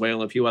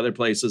 Venezuela, a few other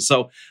places.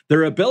 So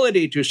their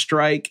ability to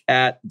strike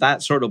at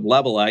that sort of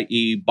level,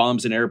 i.e.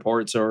 bombs in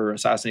airports or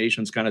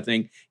assassinations kind of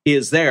thing,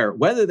 is there.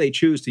 Whether they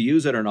choose to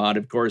use it or not,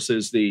 of course,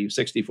 is the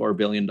 $64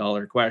 billion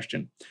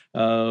question.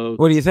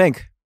 What do you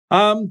think?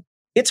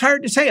 It's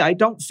hard to say. I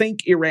don't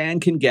think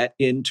Iran can get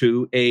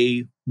into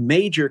a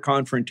major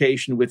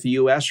confrontation with the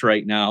U.S.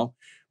 right now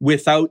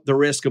without the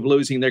risk of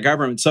losing their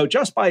government. So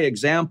just by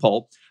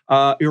example,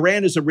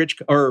 Iran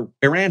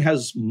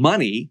has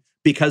money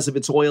because of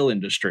its oil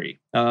industry.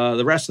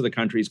 The rest of the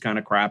country is kind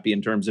of crappy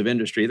in terms of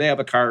industry. They have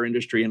a car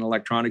industry and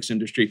electronics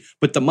industry,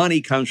 but the money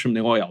comes from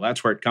the oil.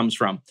 That's where it comes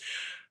from.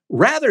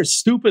 Rather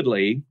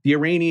stupidly, the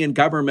Iranian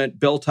government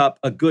built up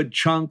a good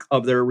chunk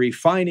of their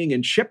refining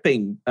and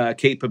shipping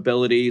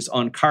capabilities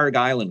on Karg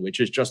Island, which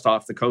is just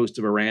off the coast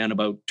of Iran,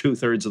 about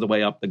 2/3 of the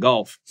way up the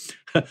Gulf.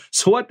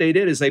 So what they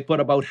did is they put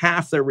about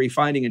half their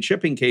refining and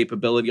shipping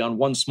capability on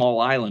one small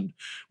island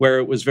where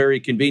it was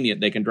very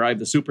convenient. They can drive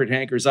the super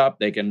tankers up.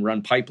 They can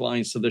run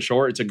pipelines to the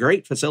shore. It's a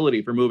great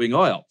facility for moving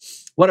oil.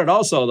 What it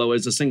also, though,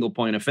 is a single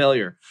point of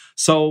failure.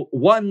 So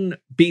one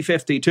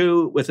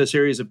B-52 with a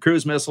series of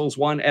cruise missiles,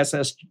 one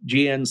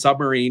SSGN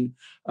submarine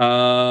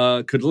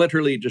could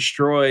literally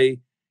destroy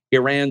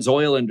Iran's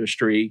oil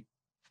industry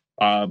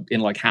in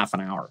like half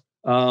an hour.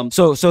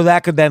 So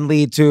that could then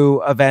lead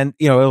to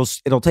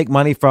it'll take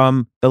money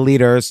from the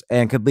leaders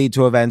and could lead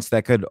to events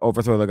that could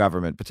overthrow the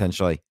government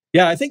potentially.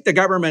 Yeah, I think the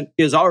government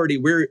is already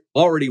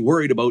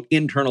worried about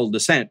internal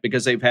dissent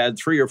because they've had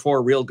 3 or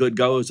 4 real good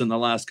goes in the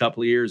last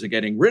couple of years of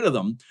getting rid of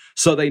them.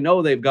 So they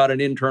know they've got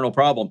an internal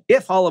problem.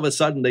 If all of a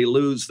sudden they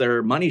lose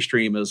their money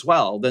stream as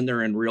well, then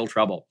they're in real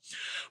trouble.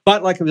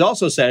 But like we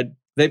also said,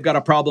 they've got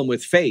a problem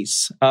with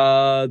face.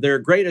 Their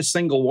greatest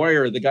single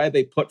warrior, the guy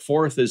they put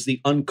forth as the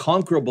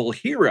unconquerable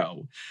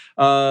hero,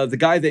 the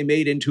guy they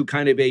made into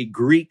kind of a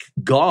Greek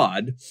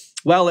god.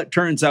 Well, it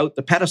turns out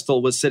the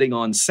pedestal was sitting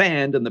on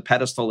sand and the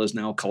pedestal is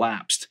now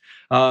collapsed.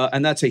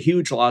 And that's a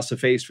huge loss of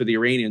face for the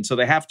Iranians. So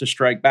they have to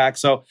strike back.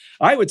 So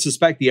I would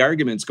suspect the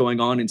arguments going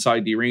on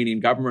inside the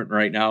Iranian government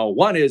right now,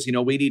 one is,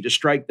 we need to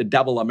strike the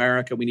devil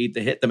America. We need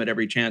to hit them at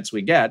every chance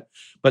we get.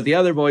 But the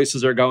other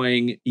voices are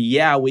going,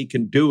 yeah, we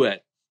can do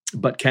it.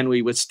 But can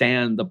we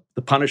withstand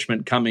the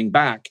punishment coming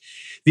back?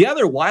 The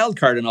other wild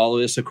card in all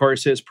of this, of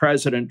course, is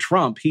President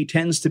Trump. He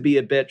tends to be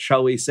a bit,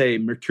 shall we say,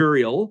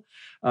 mercurial.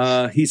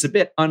 He's a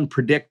bit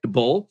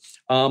unpredictable.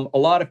 A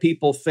lot of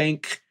people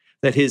think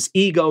that his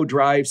ego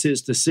drives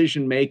his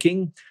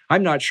decision-making.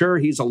 I'm not sure.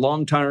 He's a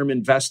long-term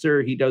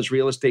investor. He does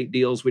real estate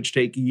deals, which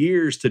take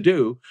years to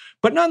do.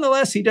 But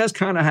nonetheless, he does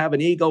kind of have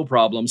an ego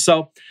problem.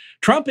 So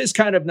Trump is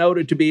kind of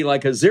noted to be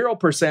like a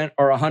 0%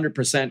 or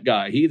 100%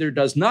 guy. He either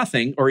does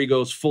nothing or he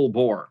goes full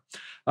bore.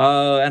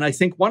 And I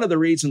think one of the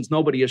reasons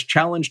nobody has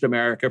challenged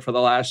America for the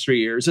last 3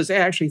 years is they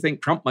actually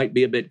think Trump might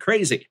be a bit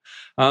crazy.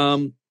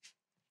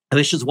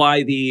 This is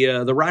why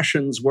the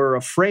Russians were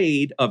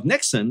afraid of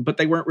Nixon, but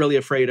they weren't really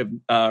afraid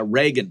of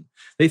Reagan.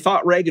 They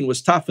thought Reagan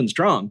was tough and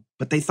strong,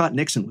 but they thought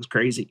Nixon was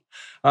crazy.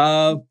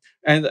 And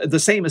the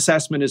same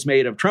assessment is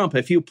made of Trump.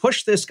 If you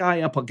push this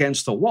guy up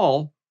against the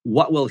wall,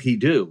 what will he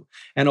do?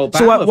 And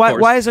Obama, so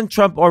why isn't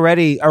Trump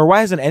already, or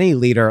why isn't any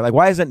leader, like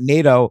why hasn't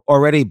NATO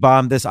already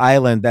bombed this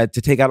island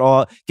to take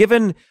out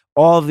given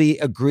all the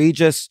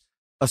egregious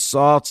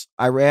assaults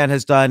Iran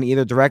has done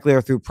either directly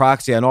or through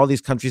proxy on all these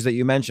countries that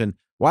you mentioned?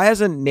 Why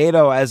hasn't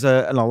NATO as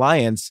an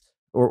alliance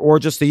or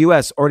just the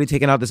U.S. already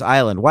taken out this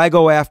island? Why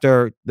go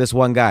after this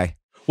one guy?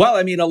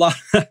 Well,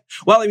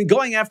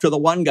 going after the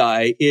one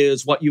guy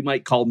is what you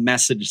might call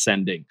message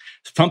sending.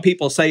 Some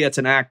people say it's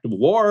an act of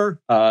war.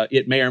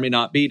 It may or may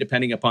not be,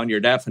 depending upon your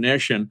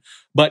definition.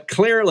 But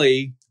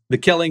clearly, the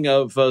killing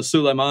of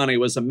Soleimani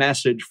was a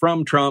message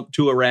from Trump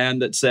to Iran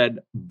that said,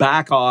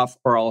 back off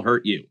or I'll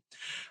hurt you.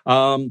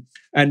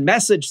 And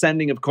message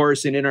sending, of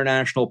course, in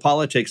international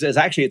politics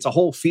it's a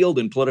whole field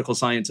in political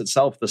science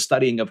itself, the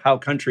studying of how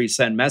countries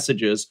send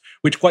messages,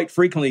 which quite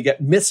frequently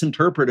get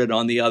misinterpreted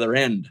on the other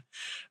end.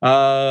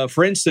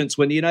 For instance,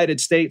 when the United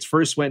States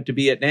first went to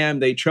Vietnam,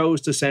 they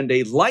chose to send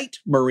a light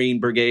Marine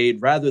brigade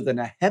rather than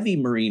a heavy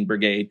Marine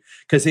brigade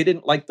because they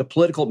didn't like the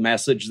political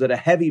message that a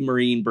heavy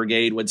Marine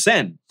brigade would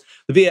send.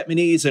 The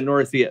Vietnamese in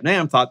North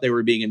Vietnam thought they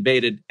were being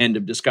invaded. End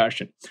of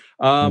discussion.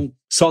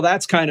 So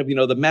that's kind of,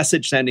 the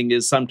message sending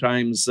is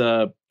sometimes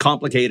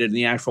complicated and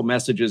the actual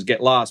messages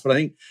get lost. But I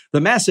think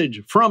the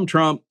message from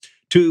Trump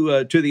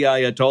to the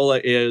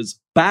Ayatollah is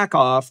back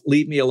off,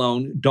 leave me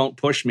alone, don't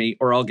push me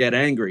or I'll get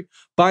angry.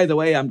 By the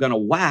way, I'm going to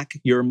whack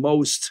your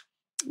most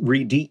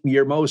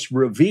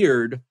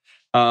revered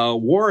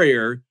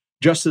warrior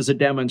just as a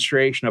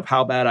demonstration of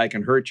how bad I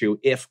can hurt you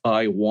if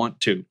I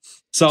want to.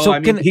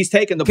 So he's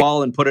taken the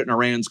ball and put it in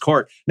Iran's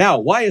court. Now,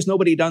 why has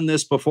nobody done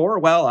this before?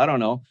 Well, I don't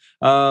know.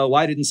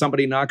 Why didn't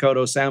somebody knock out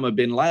Osama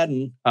bin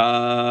Laden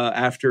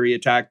after he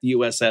attacked the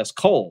USS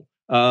Cole?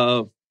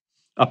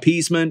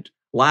 Appeasement,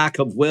 lack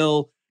of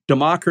will.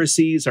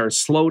 Democracies are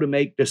slow to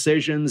make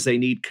decisions. They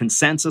need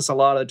consensus a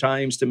lot of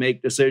times to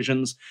make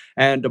decisions.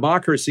 And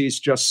democracies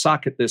just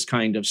suck at this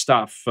kind of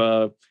stuff.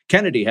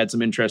 Kennedy had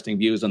some interesting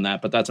views on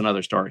that, but that's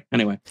another story.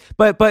 Anyway.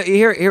 But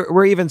here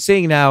we're even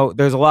seeing now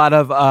there's a lot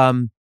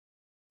of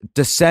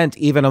dissent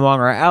even among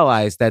our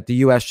allies that the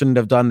U.S. shouldn't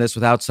have done this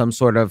without some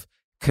sort of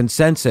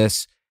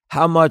consensus.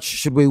 How much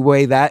should we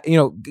weigh that?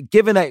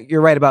 Given that you're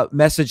right about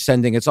message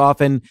sending, it's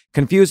often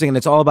confusing and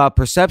it's all about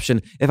perception.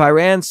 If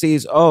Iran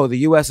sees, the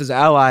U.S.'s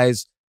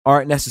allies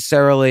aren't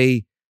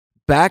necessarily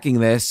backing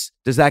this,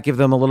 does that give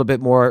them a little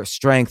bit more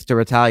strength to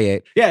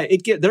retaliate? Yeah,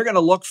 they're going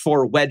to look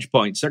for wedge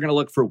points. They're going to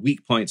look for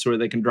weak points where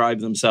they can drive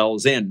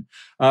themselves in.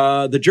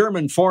 The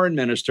German foreign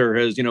minister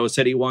has,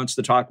 said he wants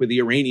to talk with the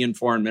Iranian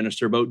foreign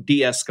minister about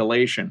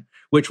de-escalation,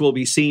 which will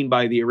be seen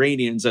by the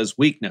Iranians as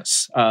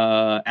weakness.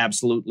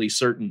 Absolutely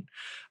certain.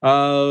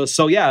 There's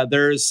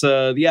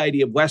the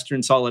idea of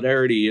Western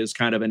solidarity is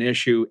kind of an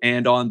issue.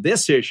 And on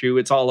this issue,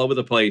 it's all over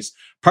the place.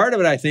 Part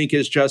of it, I think,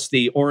 is just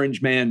the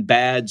orange man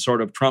bad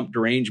sort of Trump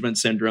derangement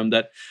syndrome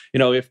that,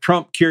 if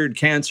Trump cured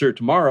cancer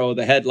tomorrow,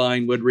 the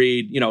headline would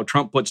read,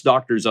 Trump puts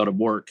doctors out of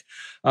work.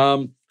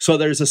 So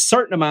there's a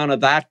certain amount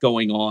of that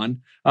going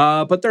on.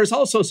 But there's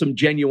also some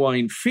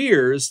genuine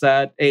fears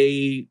that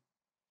a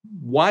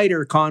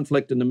wider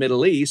conflict in the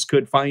Middle East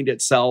could find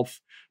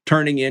itself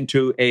turning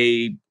into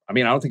I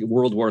don't think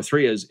World War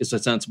III is a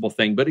sensible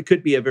thing, but it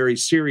could be a very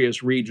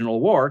serious regional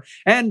war.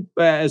 And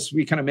as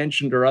we kind of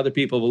mentioned, or other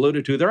people have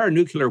alluded to, there are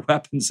nuclear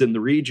weapons in the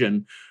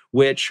region,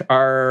 which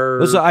are...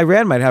 So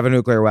Iran might have a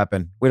nuclear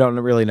weapon. We don't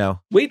really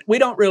know. We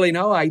don't really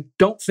know. I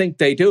don't think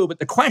they do. But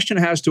the question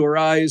has to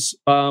arise,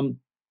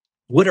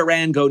 would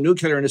Iran go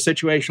nuclear in a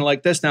situation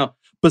like this? Now,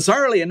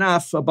 bizarrely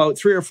enough, about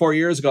 3 or 4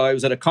 years ago, I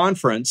was at a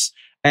conference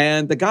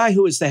and the guy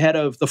who was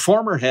the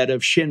former head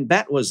of Shin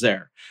Bet was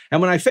there.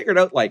 And when I figured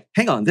out,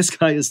 hang on, this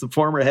guy is the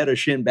former head of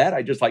Shin Bet,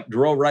 I just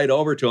drove right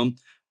over to him,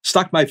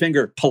 stuck my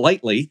finger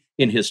politely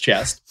in his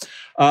chest,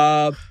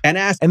 and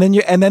asked. And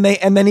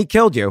then he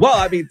killed you.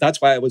 Well,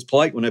 that's why I was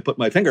polite when I put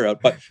my finger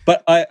out.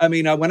 But I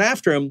went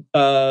after him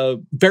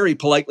very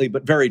politely,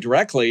 but very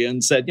directly,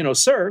 and said,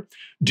 sir,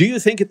 do you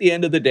think at the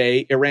end of the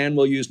day Iran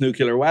will use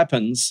nuclear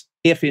weapons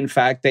if in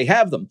fact they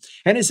have them?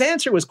 And his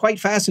answer was quite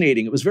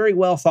fascinating. It was very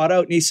well thought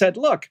out. And he said,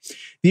 look,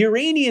 the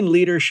Iranian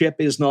leadership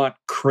is not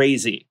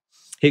crazy.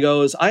 He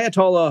goes,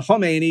 Ayatollah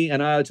Khomeini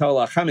and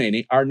Ayatollah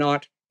Khamenei are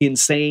not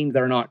insane.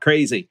 They're not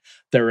crazy.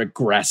 They're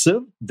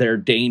aggressive. They're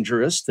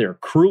dangerous. They're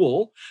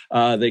cruel.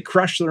 They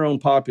crush their own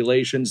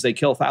populations. They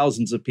kill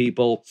thousands of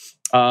people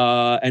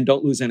and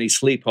don't lose any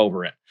sleep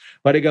over it.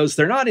 But he goes,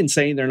 they're not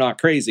insane. They're not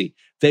crazy.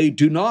 They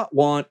do not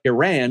want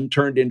Iran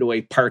turned into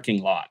a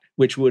parking lot,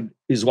 which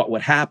is what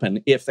would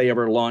happen if they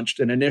ever launched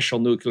an initial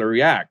nuclear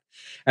react.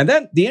 And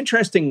then the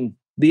interesting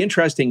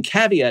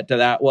caveat to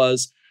that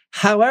was,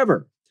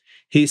 however,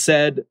 he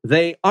said,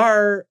 they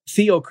are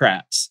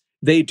theocrats.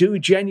 They do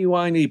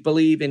genuinely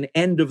believe in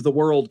end of the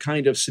world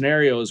kind of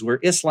scenarios where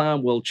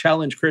Islam will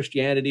challenge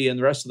Christianity and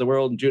the rest of the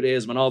world and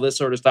Judaism and all this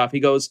sort of stuff. He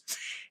goes,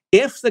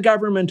 if the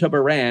government of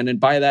Iran, and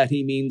by that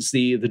he means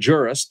the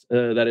jurist,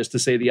 that is to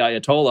say the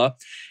Ayatollah,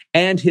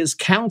 and his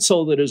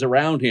council that is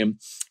around him,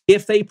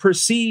 if they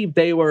perceived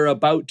they were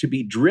about to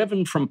be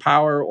driven from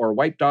power or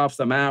wiped off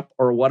the map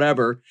or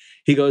whatever,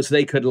 he goes,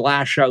 they could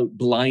lash out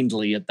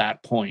blindly at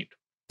that point.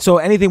 So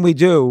anything we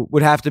do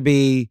would have to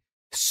be,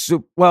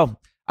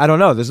 I don't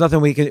know. There's nothing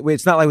we can,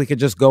 it's not like we could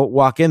just go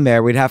walk in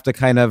there. We'd have to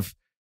kind of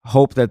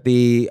hope that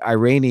the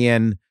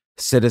Iranian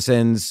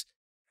citizens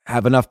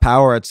have enough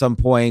power at some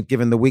point,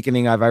 given the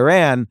weakening of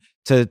Iran,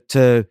 to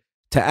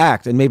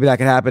act. And maybe that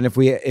could happen if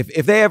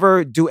they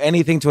ever do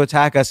anything to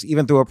attack us,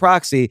 even through a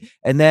proxy.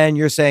 And then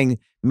you're saying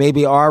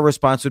maybe our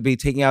response would be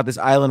taking out this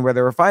island where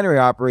the refinery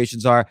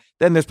operations are.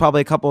 Then there's probably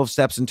a couple of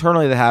steps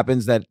internally that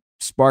happens that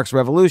sparks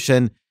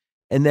revolution.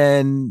 And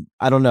then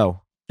I don't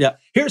know. Yeah.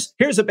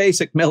 Here's a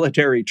basic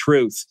military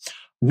truth.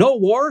 No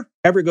war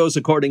ever goes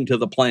according to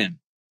the plan,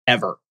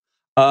 ever.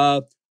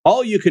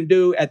 all you can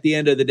do at the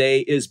end of the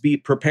day is be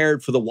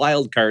prepared for the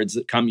wild cards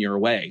that come your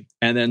way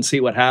and then see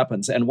what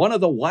happens. And one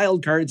of the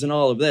wild cards in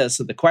all of this,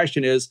 the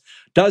question is,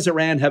 does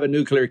Iran have a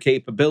nuclear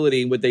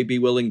capability? Would they be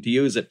willing to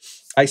use it?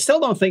 I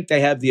still don't think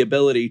they have the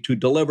ability to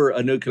deliver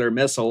a nuclear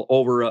missile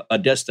over a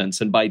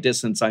distance. And by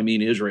distance, I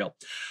mean Israel.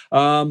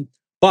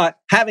 But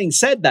having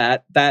said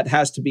that, that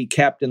has to be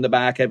kept in the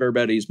back of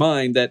everybody's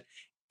mind that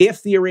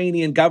if the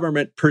Iranian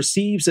government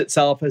perceives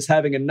itself as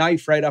having a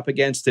knife right up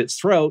against its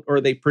throat,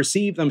 or they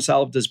perceive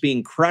themselves as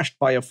being crushed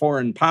by a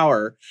foreign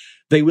power,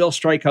 they will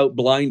strike out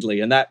blindly.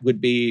 And that would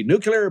be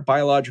nuclear,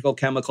 biological,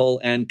 chemical,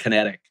 and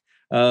kinetic.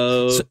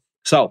 So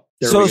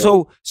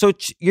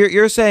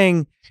you're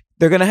saying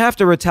they're going to have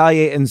to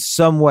retaliate in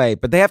some way,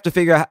 but they have to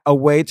figure out a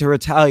way to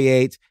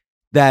retaliate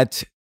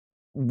that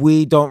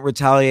we don't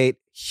retaliate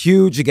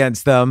huge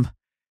against them.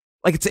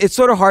 Like it's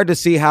sort of hard to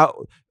see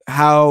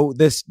how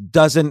this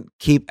doesn't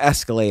keep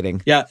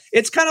escalating. Yeah,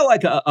 it's kind of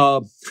like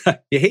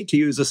you hate to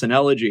use this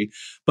analogy,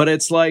 but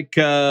it's like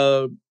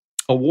a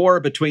war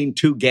between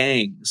two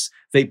gangs.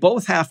 They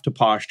both have to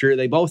posture.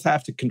 They both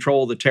have to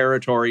control the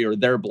territory or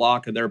their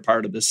block or their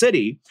part of the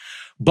city.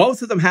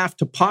 Both of them have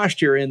to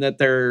posture in that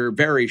they're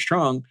very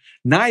strong.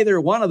 Neither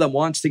one of them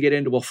wants to get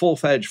into a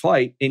full-fledged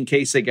fight in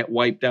case they get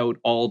wiped out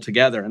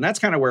altogether. And that's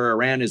kind of where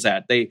Iran is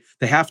at. They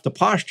have to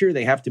posture.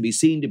 They have to be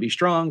seen to be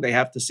strong. They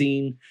have to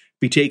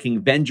be taking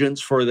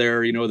vengeance for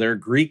their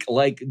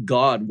Greek-like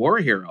god war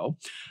hero.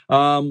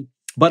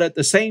 But at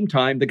the same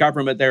time, the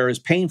government there is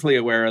painfully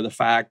aware of the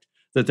fact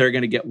that they're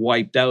going to get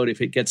wiped out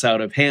if it gets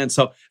out of hand.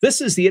 So this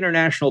is the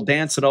international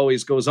dance that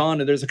always goes on.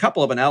 And there's a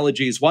couple of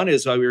analogies. One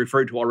is we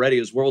referred to already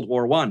as World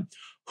War I.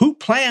 Who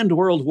planned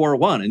World War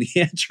I? And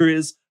the answer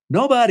is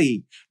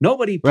nobody.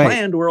 Nobody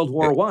planned World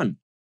War I.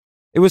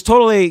 It was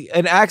totally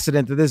an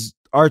accident that this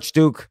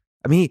Archduke,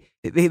 I mean,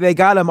 they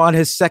got him on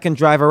his second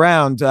drive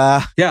around.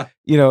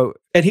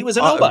 And he was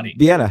a nobody.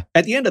 Vienna.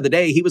 At the end of the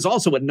day, he was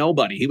also a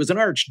nobody. He was an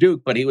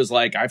Archduke, but he was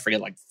like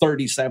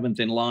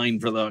 37th in line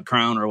for the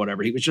crown or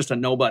whatever. He was just a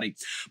nobody.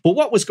 But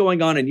what was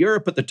going on in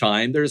Europe at the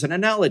time, there's an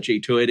analogy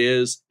to it,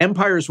 is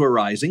empires were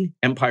rising,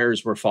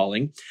 empires were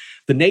falling.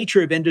 The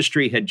nature of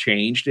industry had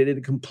changed. It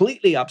had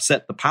completely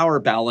upset the power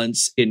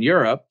balance in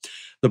Europe.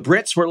 The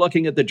Brits were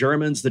looking at the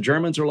Germans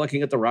were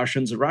looking at the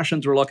Russians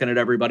were looking at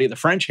everybody. The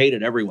French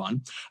hated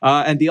everyone.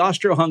 And the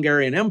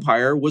Austro-Hungarian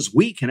Empire was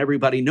weak and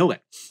everybody knew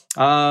it.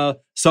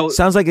 So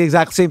sounds like the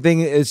exact same thing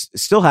is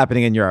still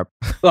happening in Europe.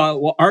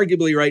 Well,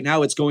 arguably right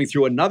now it's going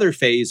through another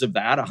phase of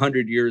that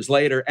 100 years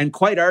later. And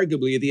quite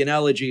arguably, the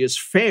analogy is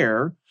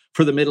fair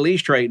for the Middle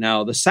East right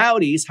now. The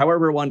Saudis,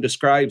 however one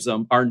describes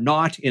them, are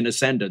not in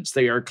ascendance.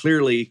 They are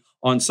clearly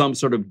on some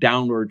sort of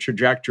downward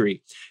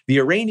trajectory. The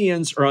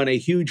Iranians are on a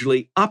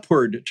hugely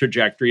upward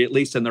trajectory, at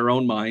least in their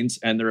own minds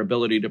and their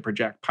ability to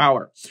project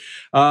power.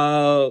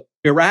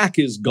 Iraq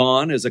is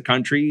gone as a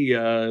country.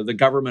 The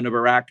government of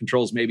Iraq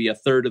controls maybe a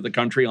third of the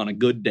country on a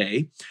good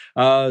day.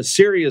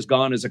 Syria is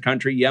gone as a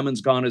country.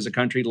 Yemen's gone as a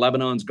country.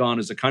 Lebanon's gone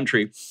as a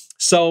country.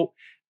 So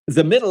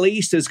the Middle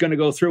East is going to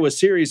go through a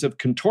series of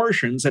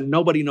contortions and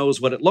nobody knows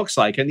what it looks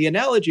like. And the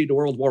analogy to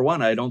World War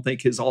I don't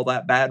think is all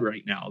that bad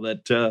right now,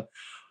 that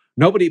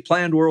nobody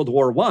planned World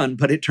War I,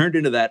 but it turned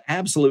into that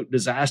absolute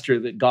disaster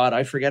that, God,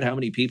 I forget how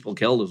many people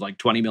killed. It was like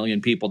 20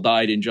 million people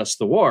died in just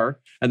the war.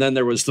 And then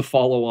there was the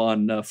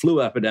follow-on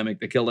flu epidemic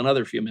that killed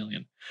another few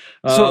million.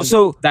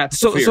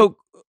 The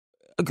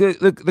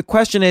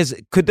question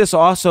is, could this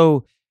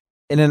also,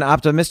 in an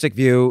optimistic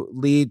view,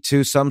 lead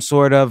to some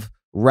sort of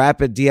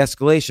rapid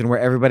de-escalation where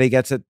everybody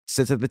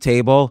sits at the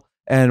table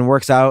and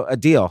works out a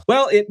deal?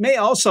 Well, it may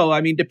also,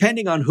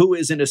 depending on who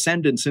is in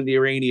ascendance in the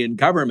Iranian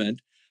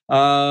government.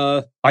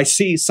 I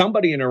see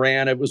somebody in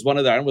Iran, it was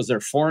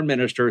their foreign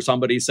minister or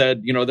somebody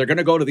said, they're going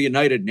to go to the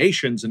United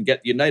Nations and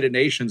get the United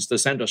Nations to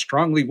send a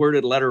strongly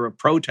worded letter of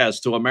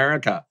protest to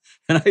America.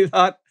 And I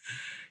thought,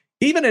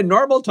 even in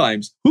normal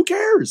times, who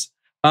cares?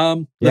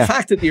 The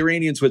fact that the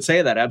Iranians would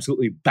say that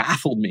absolutely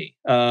baffled me,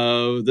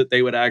 that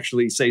they would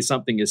actually say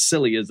something as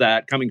silly as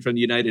that coming from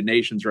the United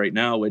Nations right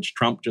now, which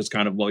Trump just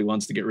he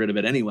wants to get rid of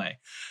it anyway.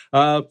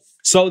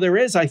 So there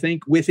is, I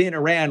think, within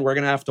Iran, we're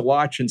going to have to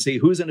watch and see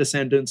who's in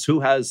ascendance, who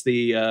has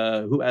the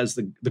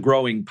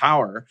growing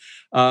power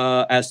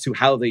as to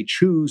how they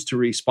choose to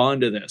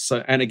respond to this.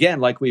 And again,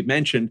 like we've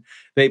mentioned,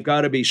 they've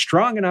got to be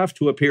strong enough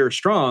to appear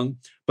strong,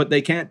 but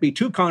they can't be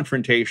too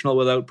confrontational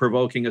without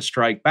provoking a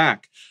strike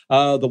back.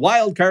 The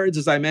wild cards,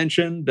 as I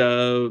mentioned,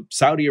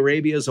 Saudi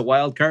Arabia is a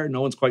wild card.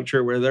 No one's quite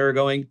sure where they're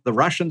going. The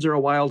Russians are a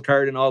wild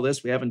card in all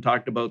this. We haven't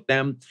talked about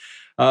them.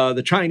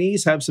 The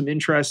Chinese have some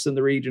interest in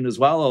the region as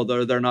well,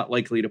 although they're not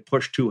likely to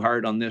push too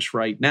hard on this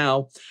right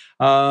now.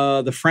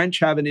 The French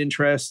have an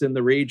interest in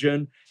the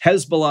region.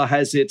 Hezbollah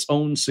has its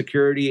own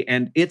security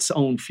and its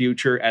own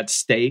future at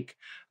stake.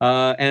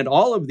 And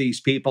all of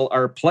these people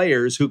are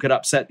players who could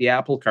upset the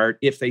apple cart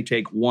if they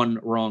take one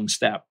wrong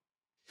step.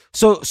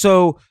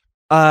 So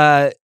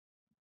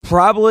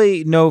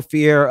probably no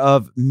fear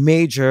of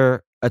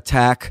major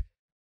attack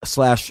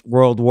 /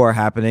 world war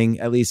happening,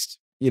 at least,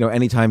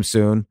 anytime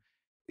soon.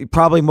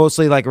 probably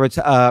mostly like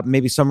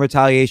maybe some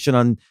retaliation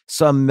on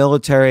some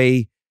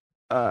military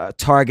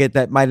target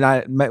that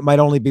might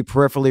only be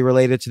peripherally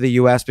related to the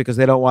U.S. because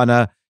they don't want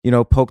to,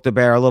 poke the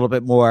bear a little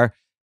bit more.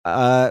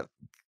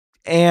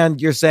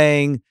 And you're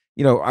saying,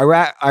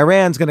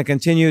 Iran's going to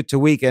continue to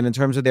weaken in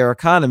terms of their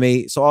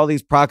economy. So all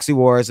these proxy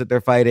wars that they're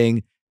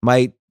fighting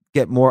might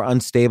get more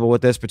unstable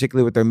with this,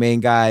 particularly with their main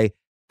guy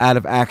out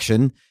of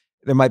action.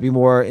 There might be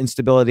more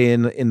instability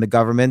in the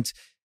government.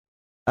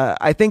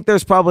 I think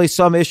there's probably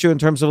some issue in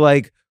terms of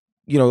like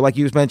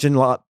you mentioned,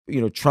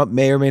 Trump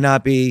may or may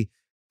not be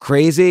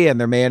crazy, and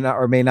there may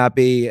not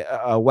be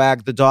a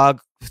wag the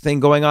dog thing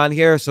going on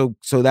here. So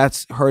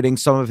that's hurting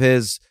some of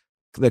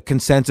the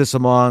consensus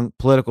among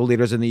political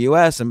leaders in the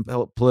U.S. and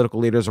political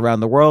leaders around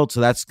the world. So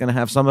that's going to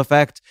have some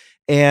effect.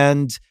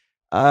 And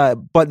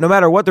but no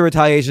matter what the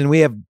retaliation, we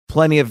have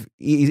plenty of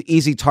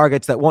easy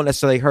targets that won't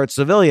necessarily hurt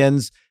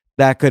civilians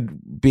that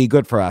could be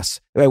good for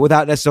us, right,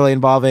 without necessarily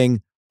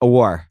involving a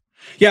war.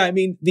 Yeah, I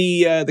mean,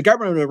 the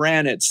government of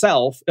Iran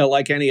itself,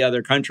 like any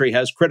other country,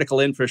 has critical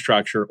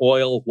infrastructure,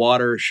 oil,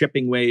 water,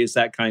 shipping ways,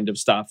 that kind of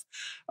stuff.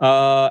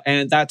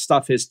 And that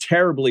stuff is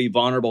terribly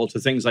vulnerable to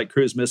things like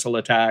cruise missile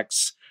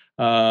attacks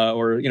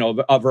or,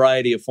 a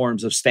variety of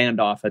forms of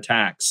standoff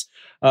attacks.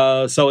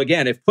 So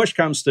again, if push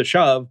comes to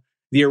shove,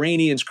 the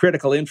Iranians'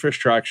 critical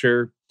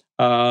infrastructure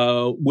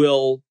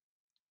will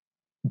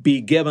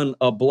be given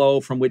a blow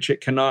from which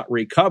it cannot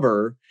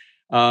recover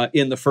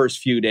in the first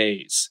few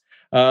days.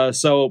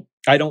 So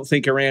I don't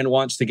think Iran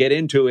wants to get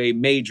into a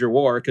major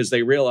war because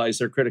they realize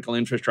their critical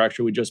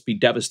infrastructure would just be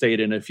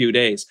devastated in a few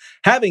days.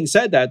 Having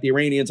said that, the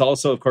Iranians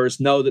also, of course,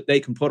 know that they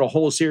can put a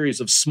whole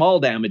series of small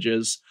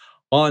damages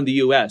on the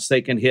U.S.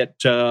 They can hit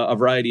a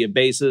variety of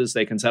bases.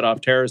 They can set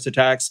off terrorist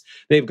attacks.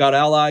 They've got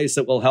allies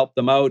that will help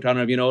them out. I don't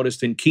know if you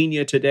noticed in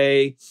Kenya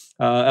today,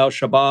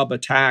 Al-Shabaab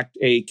attacked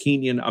a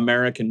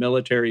Kenyan-American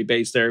military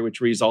base there,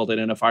 which resulted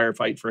in a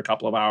firefight for a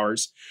couple of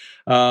hours.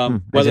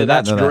 Whether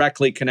that's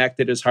directly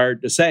connected is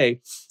hard to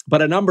say.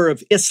 But a number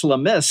of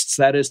Islamists,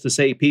 that is to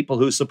say, people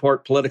who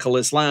support political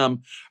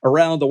Islam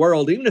around the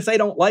world, even if they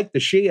don't like the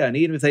Shia and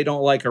even if they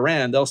don't like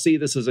Iran, they'll see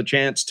this as a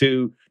chance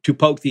to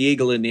poke the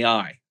eagle in the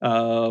eye.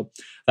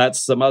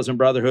 That's the Muslim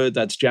Brotherhood,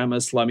 that's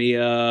Jamaat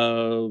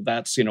Islamiyah,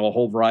 that's a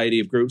whole variety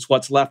of groups.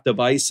 What's left of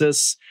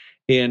ISIS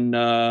in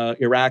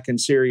Iraq and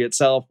Syria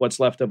itself, what's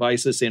left of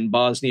ISIS in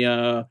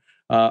Bosnia,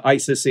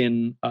 ISIS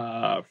in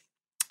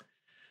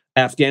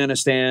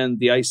Afghanistan,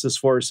 the ISIS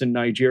force in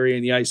Nigeria,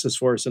 and the ISIS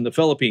force in the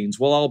Philippines.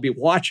 We'll all be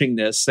watching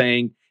this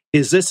saying,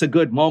 is this a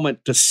good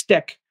moment to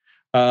stick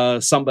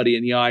somebody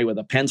in the eye with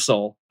a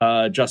pencil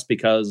just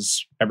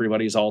because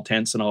everybody's all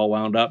tense and all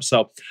wound up?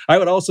 So I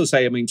would also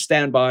say,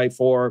 stand by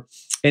for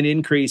an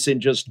increase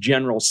in just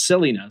general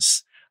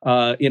silliness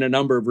in a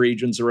number of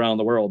regions around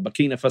the world.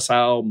 Burkina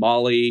Faso,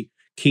 Mali,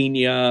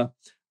 Kenya,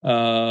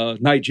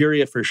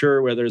 Nigeria for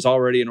sure, where there's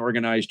already an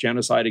organized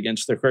genocide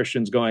against the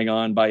Christians going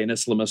on by an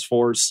Islamist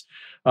force.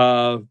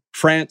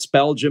 France,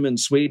 Belgium, and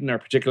Sweden are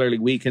particularly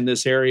weak in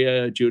this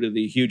area due to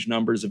the huge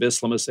numbers of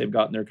Islamists they've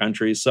got in their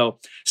countries. So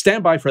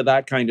stand by for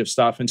that kind of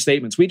stuff and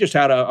statements. We just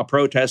had a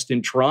protest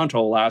in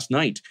Toronto last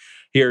night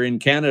here in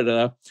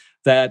Canada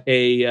that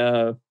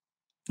a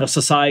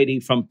society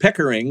from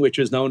Pickering, which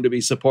is known to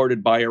be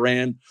supported by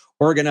Iran,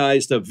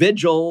 organized a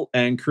vigil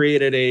and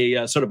created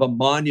a sort of a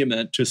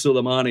monument to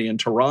Soleimani in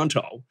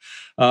Toronto,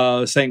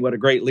 saying what a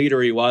great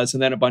leader he was.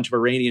 And then a bunch of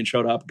Iranians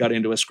showed up, got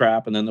into a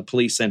scrap, and then the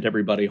police sent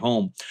everybody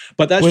home.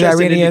 But that's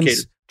just an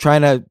indicator.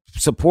 Trying to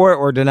support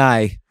or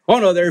deny? Oh,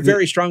 no, they're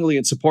very strongly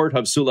in support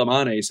of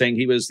Soleimani, saying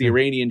he was the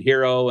Iranian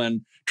hero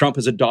and Trump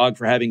is a dog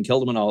for having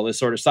killed him and all this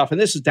sort of stuff.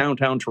 And this is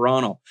downtown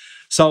Toronto.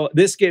 So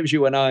this gives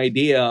you an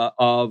idea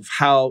of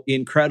how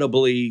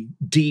incredibly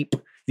deep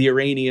the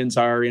Iranians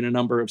are in a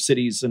number of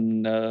cities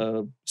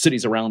and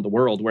cities around the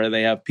world where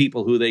they have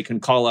people who they can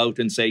call out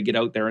and say, get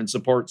out there and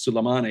support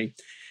Soleimani.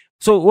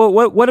 So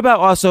what about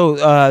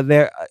also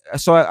there?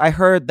 So I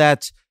heard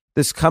that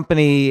this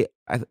company,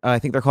 I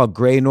think they're called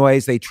Gray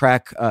Noise. They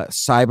track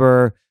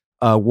cyber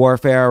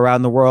warfare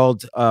around the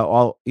world,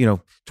 all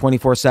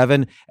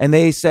 24/7, and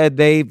they said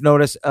they've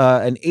noticed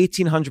an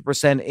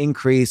 1,800%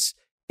 increase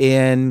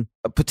in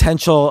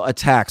potential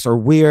attacks or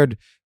weird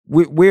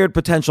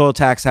potential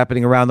attacks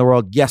happening around the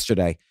world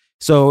yesterday.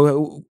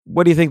 So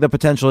what do you think the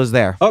potential is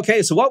there?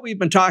 Okay, so what we've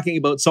been talking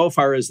about so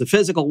far is the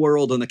physical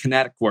world and the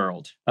kinetic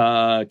world.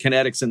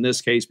 Kinetics in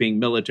this case being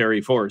military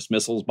force,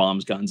 missiles,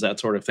 bombs, guns, that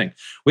sort of thing.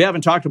 We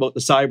haven't talked about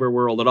the cyber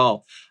world at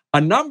all.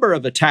 A number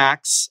of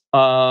attacks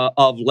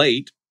of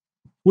late,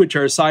 which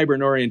are cyber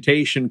in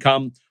orientation,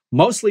 come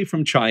mostly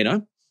from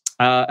China.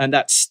 And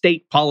that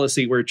state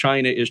policy where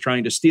China is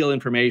trying to steal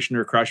information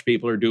or crush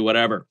people or do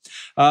whatever.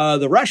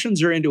 The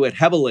Russians are into it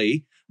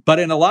heavily, but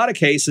in a lot of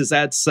cases,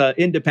 that's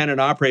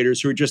independent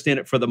operators who are just in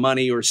it for the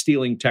money or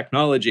stealing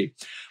technology.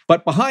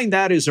 But behind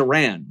that is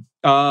Iran.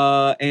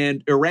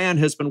 And Iran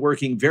has been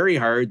working very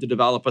hard to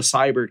develop a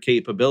cyber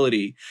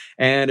capability.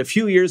 And a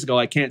few years ago,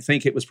 I can't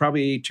think, it was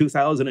probably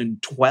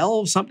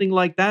 2012, something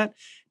like that,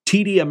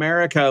 TD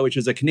America, which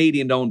is a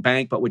Canadian-owned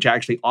bank, but which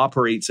actually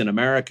operates in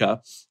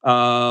America,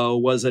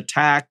 was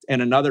attacked,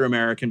 and another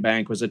American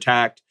bank was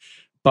attacked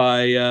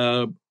by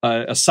a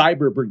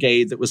cyber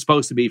brigade that was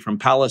supposed to be from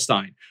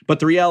Palestine. But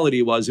the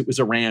reality was it was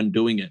Iran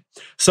doing it.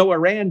 So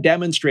Iran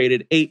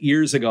demonstrated 8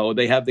 years ago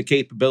they have the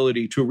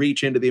capability to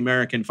reach into the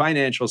American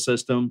financial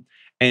system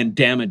and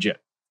damage it.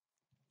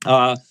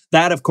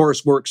 That, of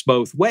course, works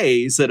both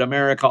ways, that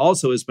America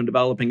also has been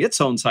developing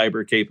its own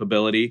cyber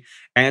capability.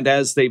 And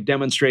as they've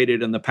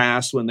demonstrated in the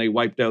past when they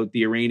wiped out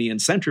the Iranian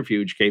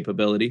centrifuge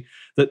capability,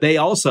 that they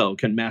also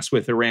can mess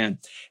with Iran.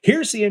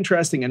 Here's the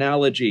interesting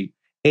analogy.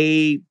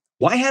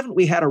 Why haven't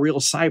we had a real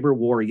cyber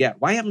war yet?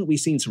 Why haven't we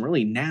seen some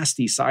really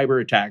nasty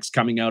cyber attacks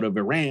coming out of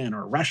Iran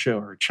or Russia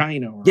or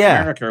China or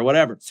America or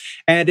whatever?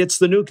 And it's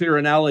the nuclear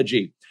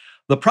analogy.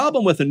 The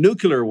problem with a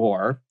nuclear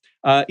war,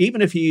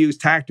 even if you use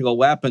tactical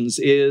weapons,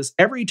 is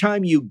every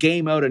time you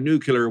game out a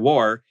nuclear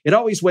war, it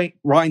always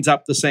winds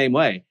up the same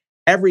way.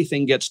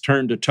 Everything gets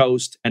turned to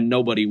toast and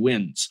nobody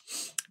wins.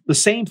 The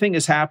same thing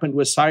has happened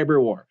with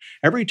cyber war.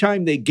 Every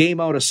time they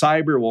game out a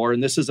cyber war,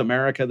 and this is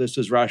America, this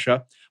is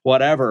Russia,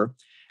 whatever,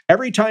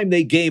 every time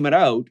they game it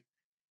out,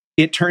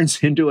 it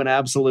turns into an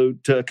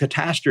absolute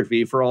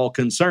catastrophe for all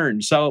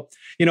concerned. So,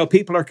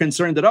 people are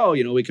concerned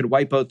that, we could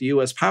wipe out the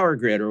U.S. power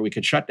grid, or we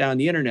could shut down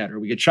the internet, or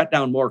we could shut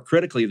down, more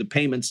critically, the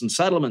payments and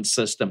settlement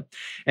system.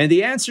 And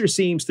the answer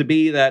seems to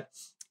be that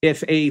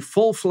if a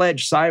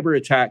full-fledged cyber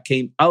attack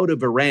came out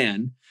of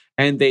Iran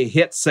and they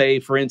hit, say,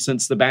 for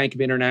instance, the Bank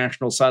of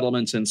International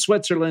Settlements in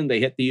Switzerland, they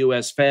hit the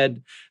U.S.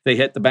 Fed, they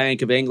hit the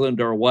Bank of England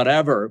or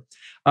whatever,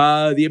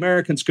 the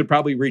Americans could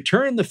probably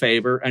return the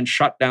favor and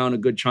shut down a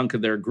good chunk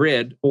of their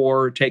grid,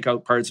 or take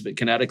out parts of it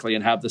kinetically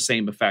and have the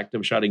same effect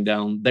of shutting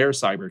down their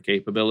cyber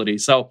capability.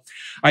 So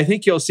I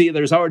think you'll see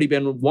there's already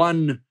been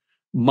one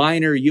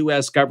minor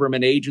U.S.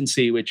 government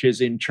agency which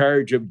is in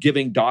charge of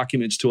giving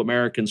documents to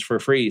Americans for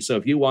free. So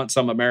if you want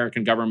some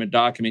American government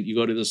document, you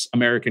go to this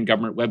American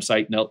government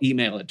website and they'll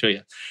email it to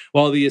you.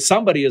 Well,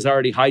 somebody has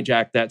already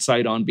hijacked that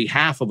site on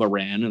behalf of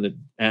Iran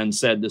and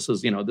said this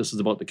is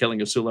about the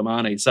killing of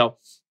Soleimani. So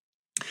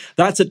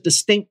that's a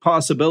distinct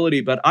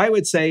possibility. But I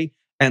would say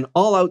an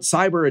all-out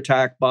cyber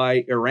attack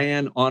by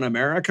Iran on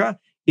America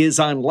is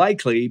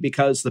unlikely,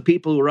 because the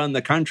people who run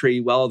the country,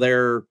 well,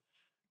 they're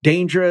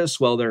dangerous,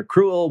 well, they're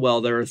cruel, well,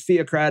 they're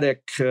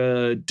theocratic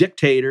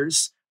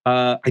dictators.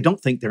 I don't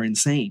think they're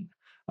insane.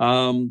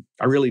 I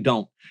really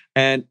don't.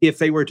 And if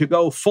they were to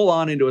go full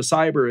on into a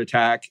cyber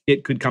attack,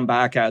 it could come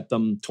back at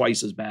them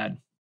twice as bad.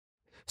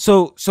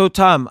 So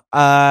Tom,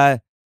 I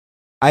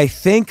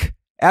think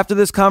after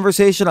this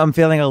conversation, I'm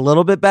feeling a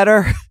little bit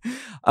better.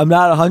 I'm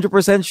not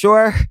 100%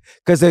 sure,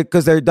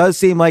 because there does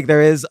seem like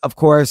there is, of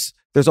course,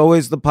 there's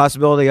always the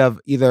possibility of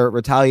either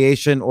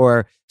retaliation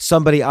or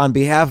somebody on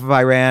behalf of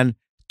Iran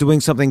doing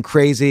something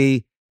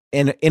crazy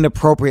and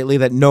inappropriately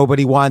that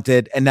nobody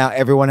wanted, and now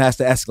everyone has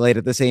to escalate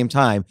at the same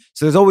time.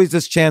 So there's always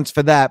this chance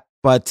for that,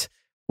 but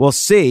we'll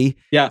see.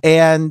 Yeah.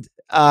 And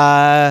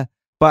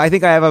but I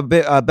think I have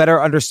a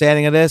better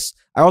understanding of this.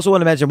 I also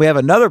want to mention we have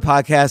another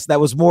podcast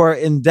that was more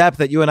in depth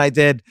that you and I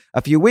did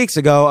a few weeks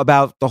ago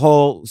about the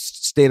whole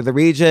state of the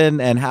region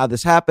and how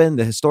this happened,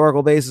 the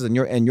historical basis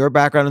and your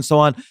background and so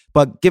on.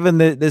 But given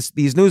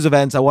these news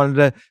events, I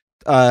wanted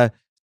to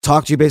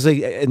talk to you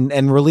basically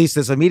and release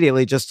this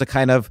immediately, just to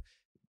kind of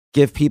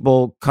give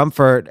people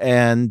comfort.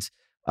 And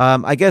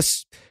I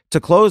guess to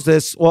close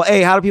this, well,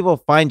 how do people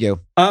find you?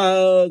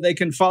 They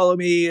can follow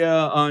me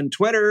on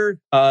Twitter.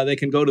 They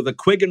can go to the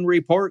Quiggin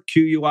Report,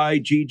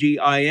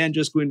 Quiggin.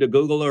 Just go into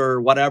Google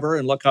or whatever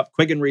and look up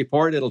Quiggin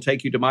Report. It'll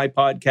take you to my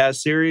podcast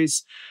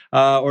series.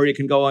 Or you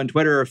can go on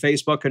Twitter or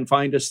Facebook and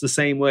find us the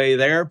same way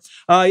there.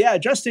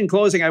 Just in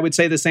closing, I would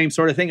say the same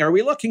sort of thing. Are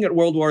we looking at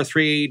World War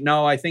III?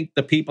 No, I think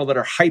the people that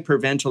are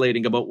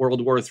hyperventilating about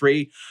World War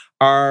III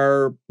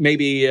are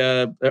maybe,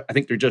 I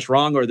think they're just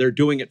wrong, or they're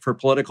doing it for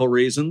political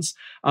reasons.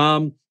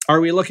 Are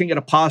we looking at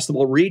a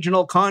possible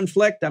regional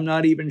conflict? I'm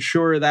not even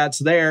sure that's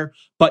there.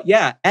 But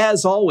yeah,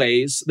 as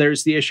always,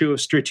 there's the issue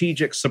of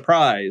strategic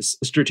surprise.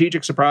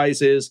 Strategic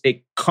surprise is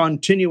a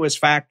continuous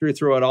factor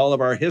throughout all of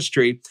our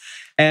history.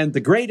 And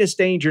the greatest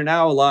danger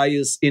now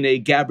lies in a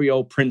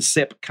Gabriel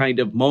Princip kind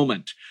of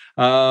moment,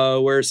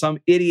 where some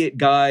idiot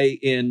guy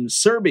in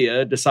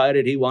Serbia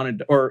decided he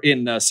wanted, or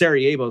in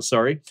Sarajevo,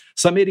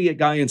 some idiot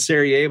guy in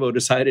Sarajevo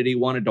decided he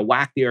wanted to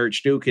whack the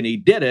Archduke, and he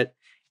did it,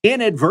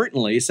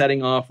 inadvertently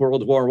setting off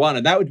World War I.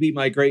 And that would be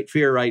my great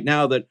fear right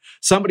now, that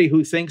somebody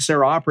who thinks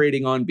they're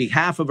operating on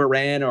behalf of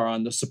Iran or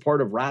on the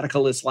support of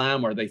radical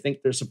Islam, or they think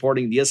they're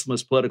supporting the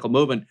Islamist political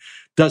movement,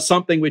 does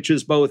something which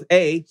is both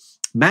A,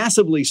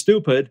 massively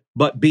stupid,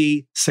 but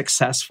B,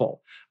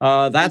 successful.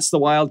 That's the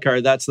wild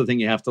card. That's the thing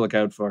you have to look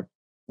out for.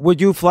 Would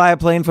you fly a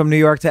plane from New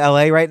York to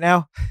LA right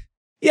now?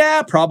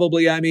 Yeah,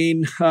 probably. I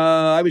mean,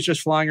 I was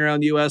just flying around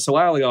the U.S. a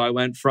while ago. I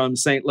went from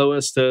St.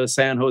 Louis to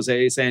San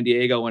Jose, San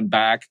Diego, and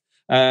back.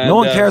 No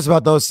one cares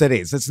about those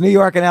cities. It's New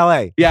York and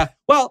LA. Yeah.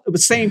 Well, the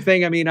same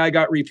thing. I mean, I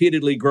got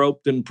repeatedly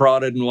groped and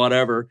prodded and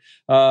whatever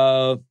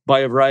by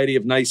a variety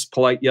of nice,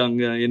 polite young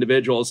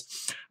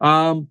individuals.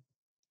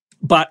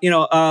 But,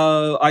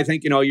 I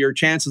think, your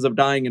chances of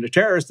dying in a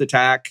terrorist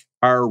attack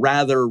are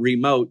rather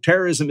remote.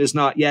 Terrorism is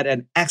not yet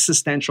an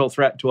existential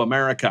threat to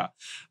America.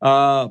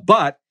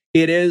 But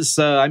it is,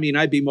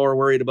 I'd be more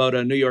worried about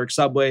a New York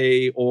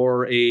subway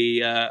or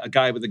a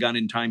guy with a gun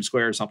in Times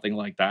Square or something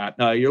like that.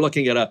 You're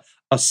looking at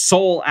a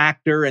sole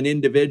actor, an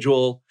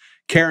individual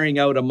carrying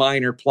out a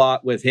minor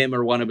plot with him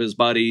or one of his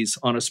buddies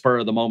on a spur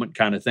of the moment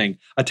kind of thing.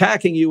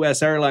 Attacking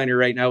U.S. airliner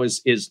right now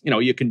is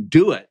you can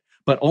do it,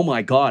 but oh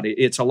my God,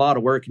 it's a lot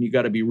of work and you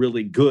got to be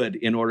really good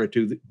in order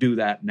to do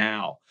that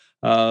now.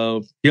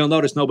 You'll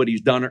notice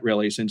nobody's done it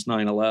really since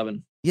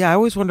 9/11. Yeah, I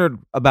always wondered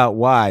about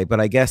why, but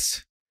I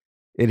guess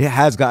it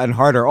has gotten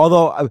harder.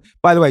 Although,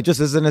 by the way, just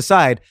as an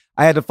aside,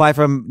 I had to fly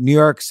from New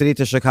York City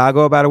to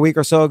Chicago about a week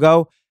or so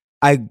ago.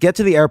 I get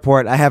to the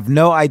airport. I have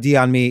no ID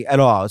on me at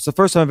all. It's the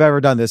first time I've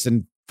ever done this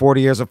in 40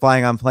 years of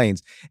flying on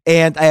planes.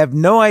 And I have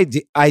no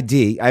ID.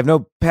 I have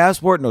no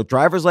passport, no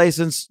driver's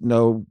license,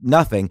 no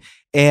nothing.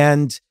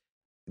 And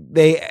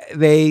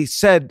they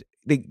said,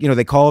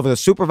 they call over the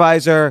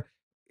supervisor.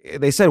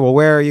 They said, well,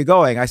 where are you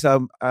going? I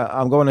said,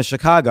 I'm going to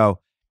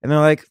Chicago. And they're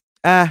like,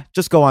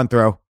 just go on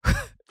through.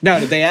 Now,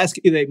 did they ask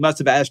you? They must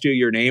have asked you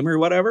your name or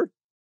whatever.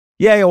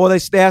 Yeah. Well,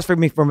 they asked for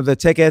me from the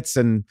tickets,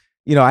 and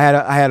I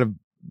had a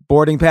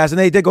boarding pass, and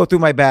they did go through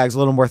my bags a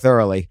little more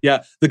thoroughly.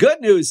 Yeah. The good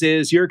news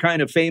is you're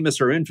kind of famous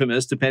or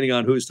infamous, depending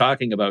on who's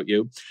talking about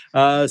you.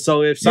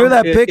 So if you're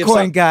that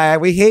Bitcoin guy,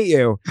 we hate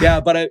you. Yeah,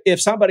 but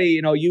if somebody,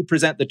 you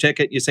present the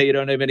ticket, you say you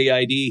don't have any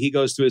ID, he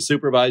goes to his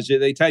supervisor,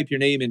 they type your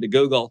name into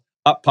Google,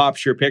 up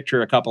pops your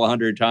picture a couple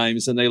 100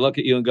 times, and they look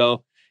at you and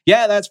go,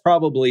 yeah, that's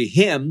probably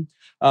him.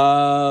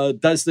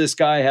 Does this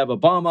guy have a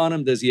bomb on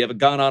him? Does he have a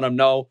gun on him?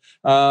 No.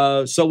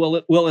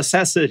 So we'll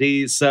assess that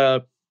he's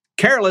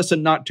careless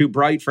and not too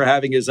bright for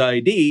having his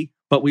ID,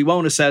 but we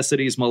won't assess that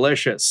he's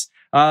malicious.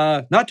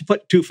 Not to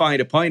put too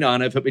fine a point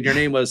on it, but your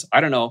name was,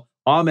 I don't know,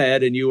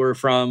 Ahmed, and you were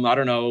from, I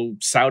don't know,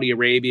 Saudi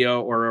Arabia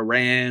or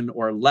Iran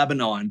or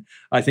Lebanon,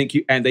 I think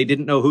and they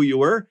didn't know who you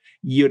were,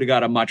 you'd have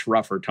got a much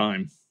rougher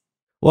time.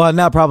 Well,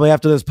 now probably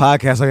after this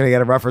podcast, I'm going to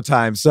get a rougher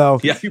time. So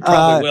yeah, you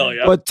probably will.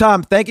 Yeah. But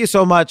Tom, thank you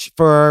so much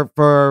for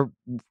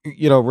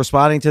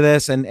responding to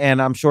this,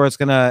 and I'm sure it's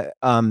going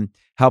to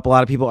help a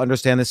lot of people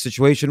understand this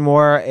situation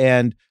more.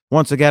 And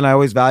once again, I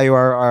always value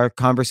our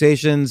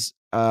conversations.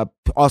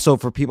 Also,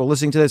 for people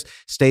listening to this,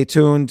 stay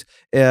tuned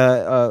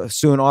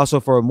soon. Also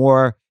for a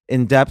more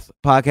in-depth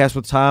podcast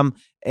with Tom.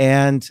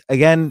 And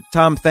again,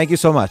 Tom, thank you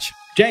so much.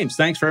 James,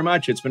 thanks very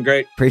much. It's been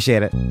great.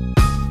 Appreciate it.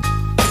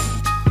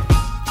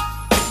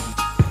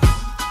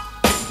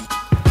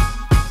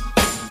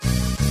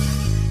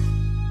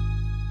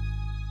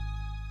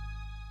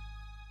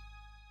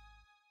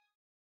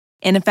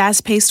 In a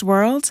fast-paced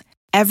world,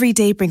 every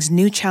day brings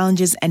new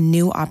challenges and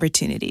new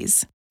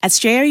opportunities. At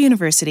Strayer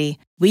University,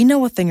 we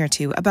know a thing or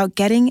two about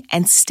getting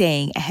and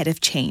staying ahead of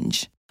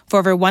change. For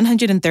over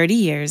 130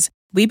 years,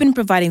 we've been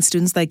providing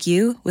students like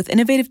you with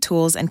innovative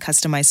tools and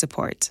customized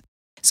support,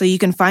 so you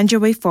can find your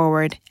way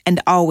forward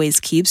and always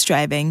keep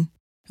striving.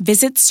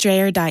 Visit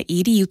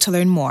strayer.edu to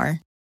learn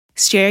more.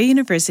 Strayer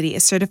University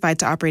is certified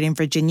to operate in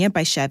Virginia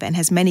by Chev and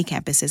has many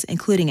campuses,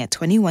 including at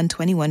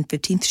 2121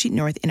 15th Street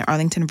North in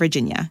Arlington,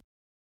 Virginia.